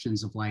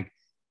questions of like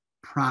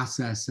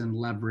process and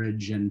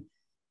leverage and,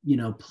 you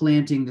know,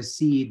 planting the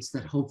seeds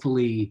that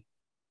hopefully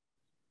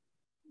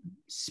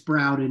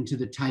sprout into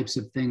the types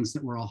of things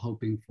that we're all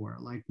hoping for?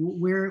 Like,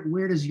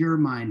 where does your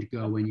mind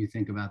go when you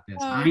think about this?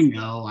 I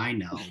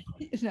know.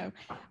 You know,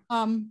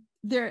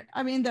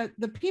 I mean,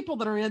 the people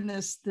that are in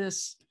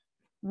this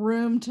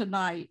room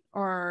tonight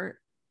are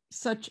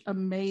such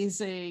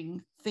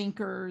amazing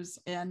thinkers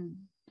and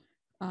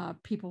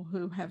people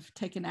who have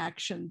taken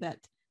action that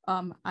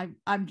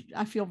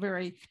I feel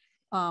very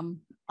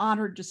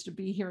honored just to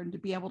be here and to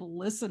be able to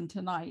listen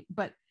tonight.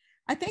 But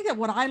I think that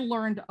what I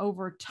learned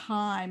over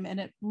time, and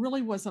it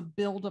really was a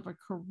build of a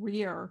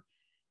career,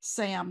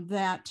 Sam,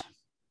 that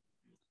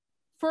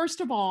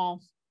first of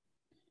all,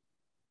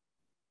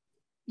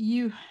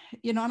 you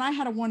know, and I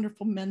had a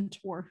wonderful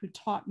mentor who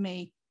taught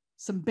me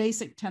some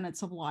basic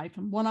tenets of life.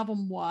 And one of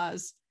them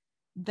was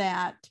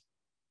that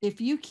if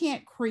you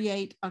can't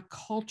create a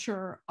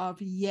culture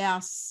of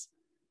yes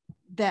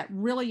that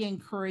really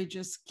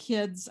encourages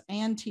kids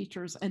and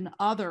teachers and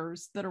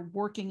others that are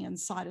working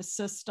inside a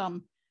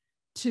system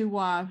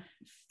to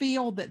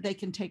feel that they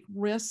can take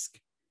risk,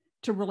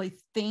 to really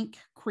think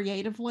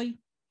creatively,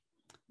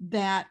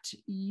 that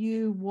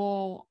you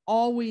will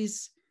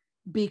always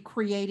be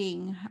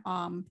creating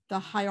the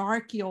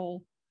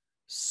hierarchical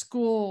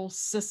school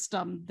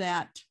system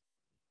that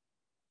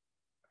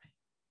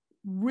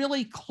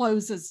really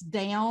closes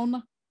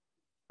down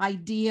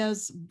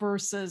ideas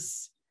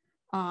versus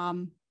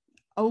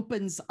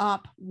opens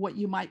up what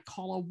you might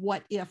call a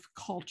what if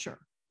culture.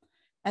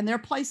 And there are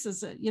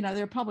places that, you know,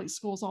 there are public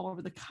schools all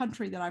over the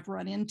country that I've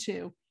run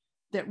into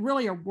that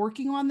really are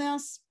working on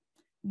this.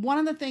 One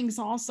of the things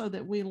also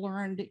that we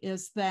learned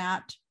is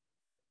that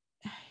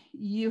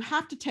you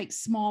have to take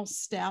small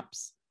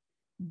steps,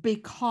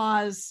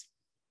 because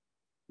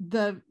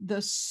the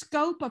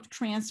scope of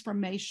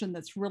transformation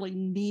that's really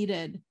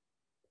needed,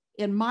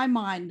 in my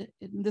mind,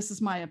 and this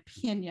is my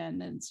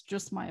opinion, and it's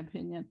just my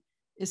opinion,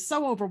 is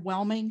so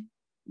overwhelming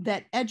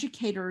that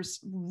educators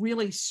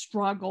really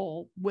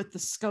struggle with the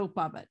scope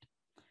of it.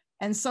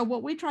 And so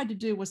what we tried to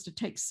do was to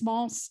take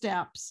small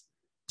steps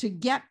to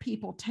get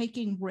people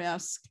taking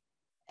risk.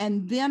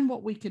 And then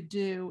what we could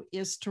do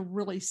is to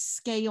really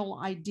scale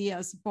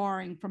ideas,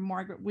 borrowing from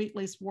Margaret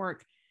Wheatley's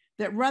work,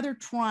 that rather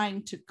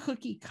trying to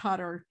cookie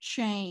cutter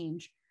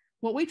change,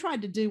 what we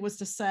tried to do was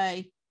to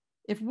say,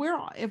 if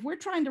we're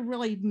trying to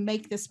really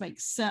make this make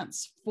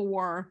sense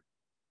for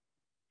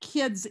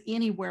kids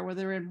anywhere,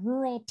 whether they're in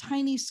rural,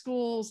 tiny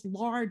schools,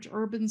 large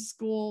urban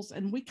schools,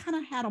 and we kind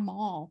of had them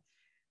all,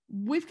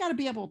 we've got to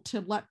be able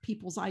to let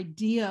people's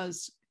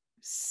ideas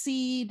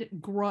seed,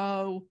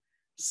 grow,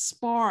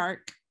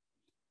 spark,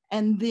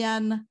 and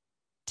then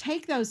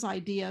take those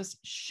ideas,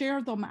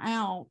 share them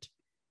out,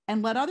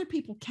 and let other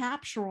people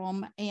capture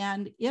them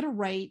and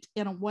iterate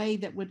in a way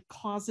that would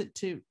cause it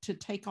to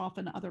take off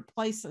in other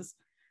places.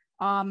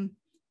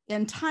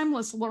 In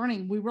Timeless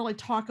Learning, we really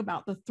talk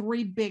about the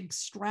three big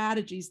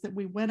strategies that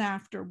we went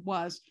after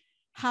was,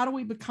 how do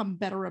we become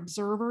better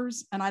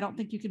observers? And I don't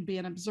think you can be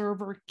an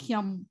observer,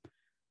 Kim,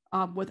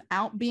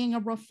 without being a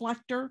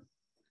reflector.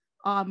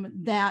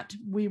 That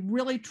we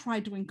really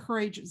tried to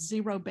encourage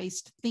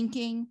zero-based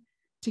thinking,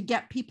 to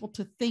get people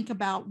to think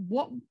about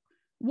what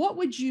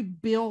would you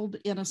build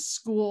in a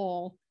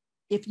school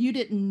if you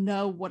didn't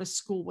know what a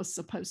school was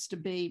supposed to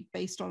be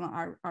based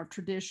on our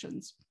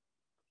traditions.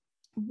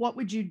 What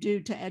would you do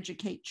to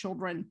educate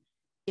children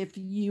if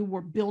you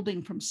were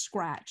building from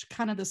scratch,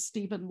 kind of the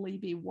Stephen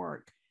Levy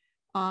work.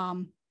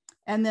 And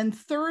then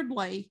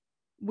thirdly,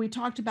 we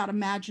talked about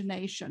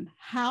imagination.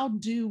 How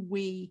do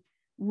we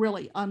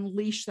really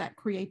unleash that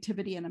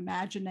creativity and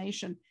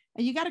imagination?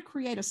 And you got to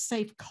create a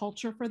safe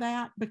culture for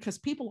that, because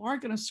people are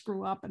going to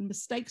screw up and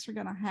mistakes are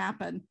going to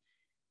happen.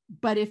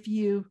 But if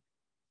you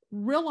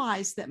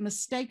realize that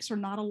mistakes are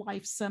not a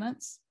life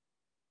sentence,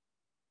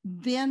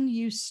 then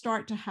you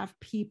start to have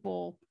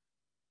people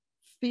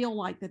feel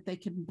like that they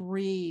can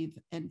breathe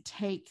and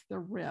take the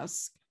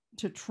risk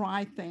to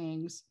try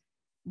things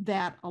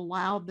that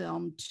allow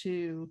them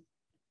to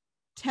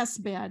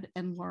test bed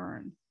and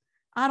learn.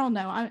 I don't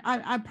know.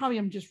 I probably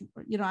am just,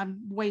 I'm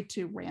way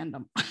too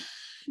random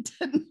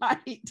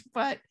tonight,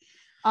 but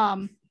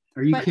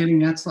are you kidding?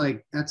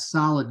 That's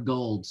solid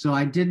gold. So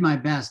I did my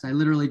best. I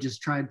literally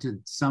just tried to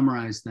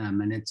summarize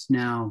them, and it's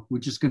now, we're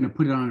just going to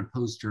put it on a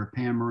poster,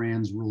 Pam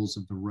Moran's Rules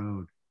of the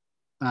Road.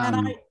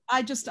 And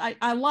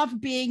I love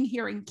being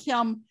here, and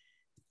Kim,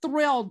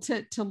 thrilled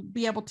to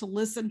be able to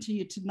listen to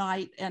you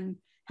tonight and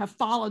have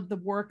followed the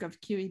work of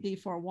QED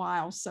for a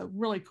while. So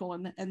really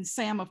cool. And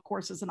Sam, of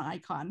course, is an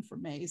icon for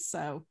me.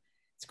 So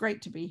it's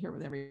great to be here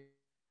with everyone.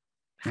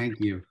 Thank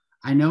you.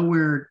 I know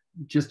we're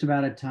just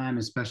about at time,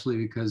 especially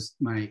because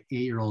my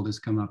 8-year-old has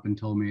come up and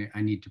told me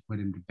I need to put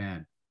him to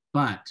bed.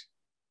 But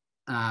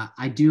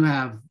I do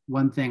have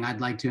one thing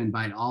I'd like to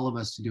invite all of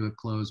us to do a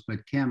close.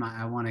 But Kim,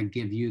 I want to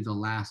give you the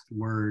last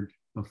word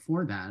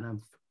before that,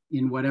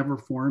 in whatever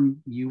form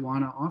you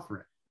want to offer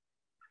it.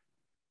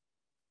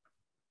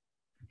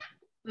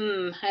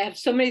 I have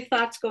so many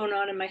thoughts going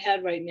on in my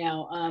head right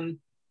now.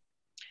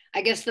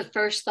 I guess the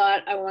first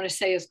thought I want to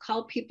say is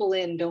call people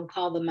in, don't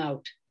call them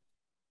out.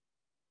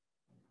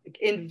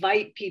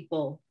 Invite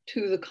people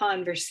to the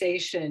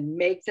conversation,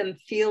 make them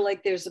feel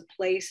like there's a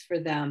place for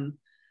them,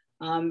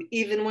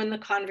 even when the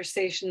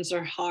conversations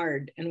are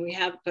hard. And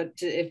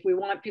if we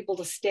want people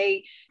to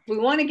stay, if we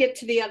want to get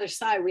to the other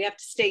side, we have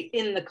to stay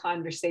in the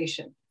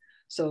conversation.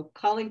 So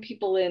calling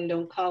people in,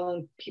 don't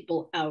calling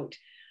people out.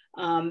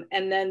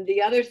 And then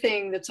the other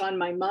thing that's on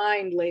my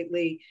mind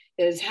lately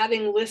is,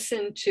 having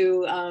listened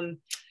to,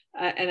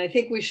 and I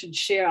think we should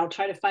share, I'll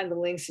try to find the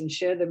links and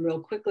share them real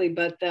quickly,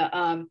 but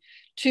the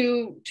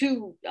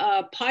two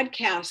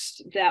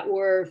podcasts that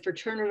were for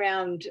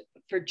Turnaround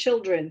for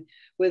Children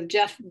with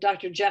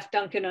Dr. Jeff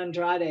Duncan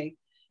Andrade.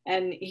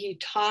 And he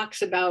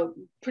talks about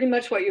pretty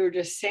much what you were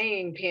just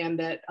saying, Pam,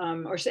 that,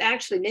 or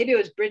actually maybe it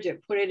was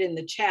Bridget put it in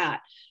the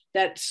chat,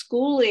 that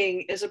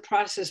schooling is a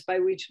process by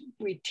which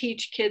we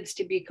teach kids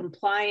to be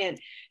compliant.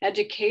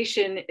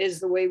 Education is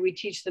the way we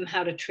teach them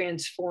how to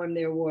transform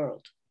their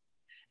world.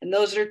 And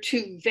those are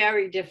two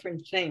very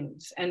different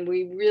things. And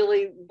we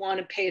really want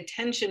to pay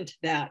attention to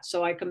that.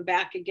 So I come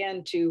back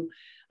again to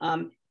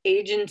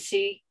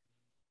agency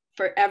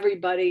for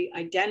everybody,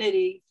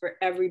 identity for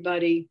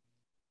everybody,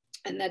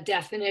 and that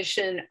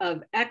definition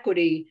of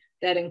equity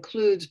that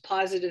includes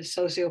positive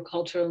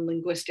sociocultural and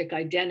linguistic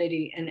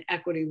identity and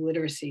equity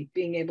literacy,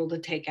 being able to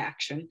take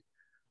action.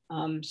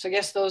 So I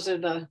guess those are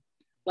the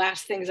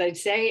last things I'd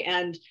say.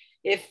 And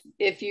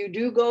if you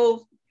do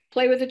go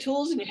play with the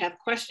tools and you have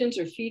questions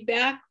or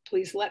feedback,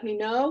 please let me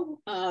know.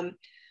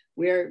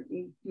 We're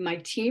my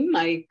team,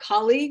 my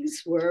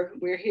colleagues,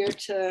 we're here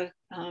to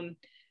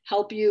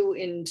help you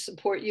and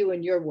support you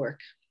in your work.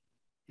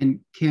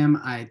 And Kim,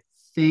 I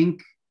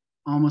think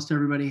almost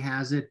everybody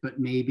has it, but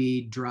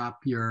maybe drop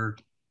your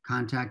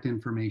contact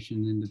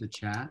information into the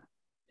chat.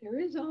 There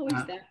is always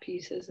that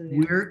piece,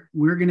 isn't there?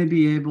 We're going to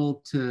be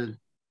able to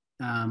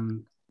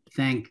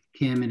thank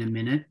Kim in a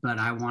minute, but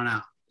I want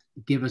to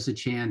give us a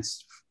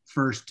chance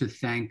first to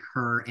thank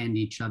her and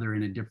each other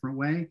in a different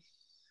way,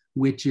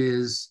 which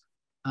is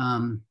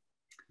from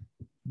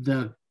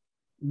the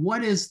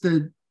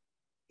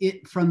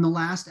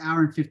last hour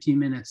and 15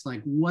 minutes,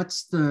 like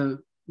what's the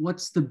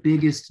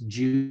biggest,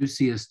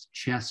 juiciest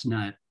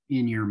chestnut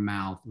in your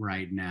mouth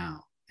right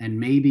now? And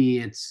maybe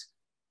it's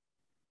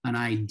an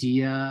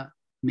idea,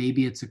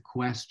 maybe it's a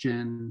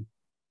question,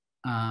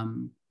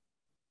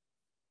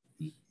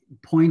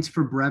 points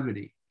for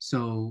brevity.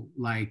 So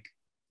like,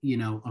 you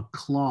know, a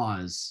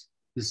clause.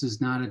 This is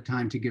not a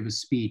time to give a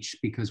speech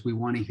because we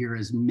want to hear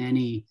as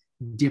many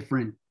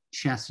different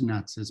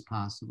chestnuts as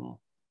possible.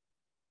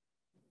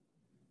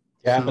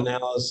 Gap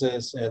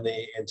analysis and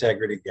the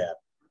integrity gap.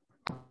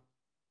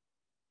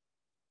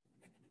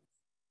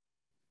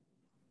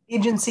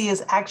 Agency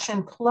is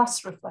action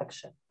plus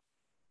reflection.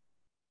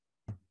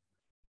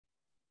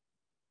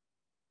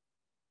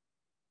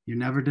 You're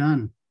never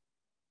done.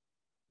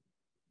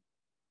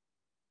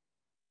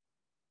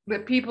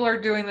 That people are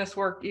doing this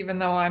work, even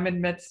though I'm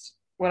amidst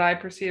what I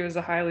perceive as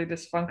a highly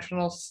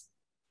dysfunctional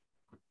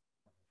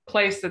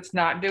place that's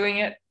not doing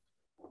it.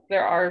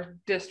 There are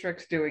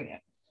districts doing it.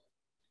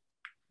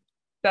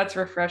 That's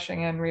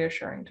refreshing and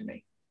reassuring to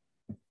me.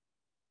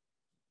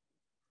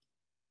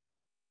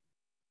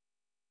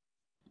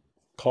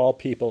 Call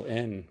people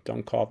in,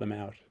 don't call them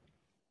out.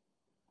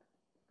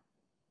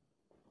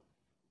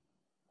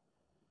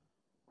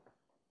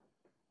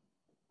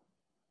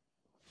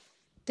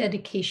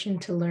 Dedication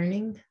to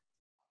learning.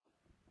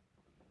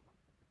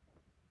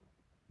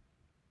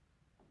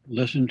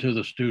 Listen to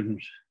the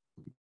students.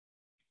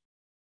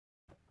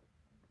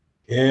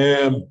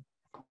 Kim.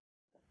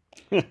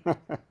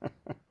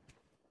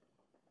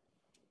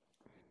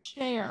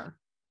 Share.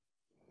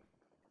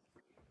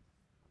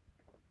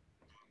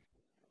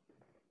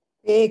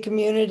 Be a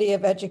community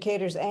of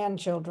educators and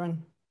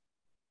children.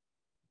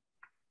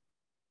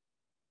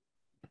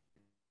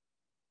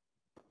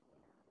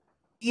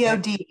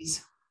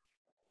 EODs.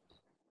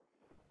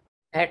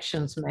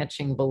 Actions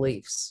matching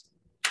beliefs.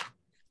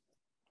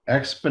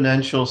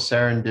 Exponential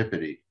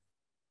serendipity.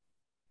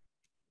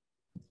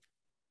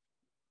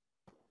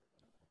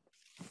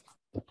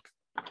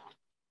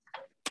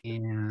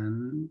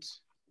 And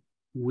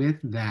with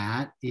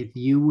that, if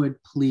you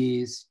would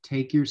please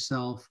take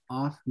yourself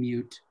off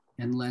mute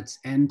and let's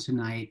end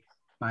tonight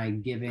by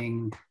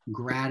giving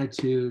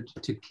gratitude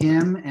to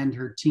Kim and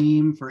her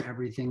team for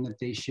everything that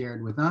they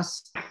shared with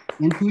us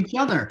and to each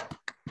other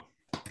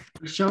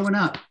for showing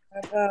up.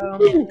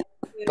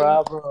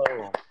 Bravo,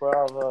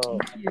 bravo.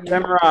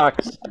 Kim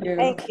rocks.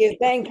 Thank you,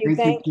 thank you,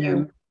 thank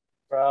you.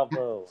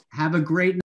 Bravo. Have a great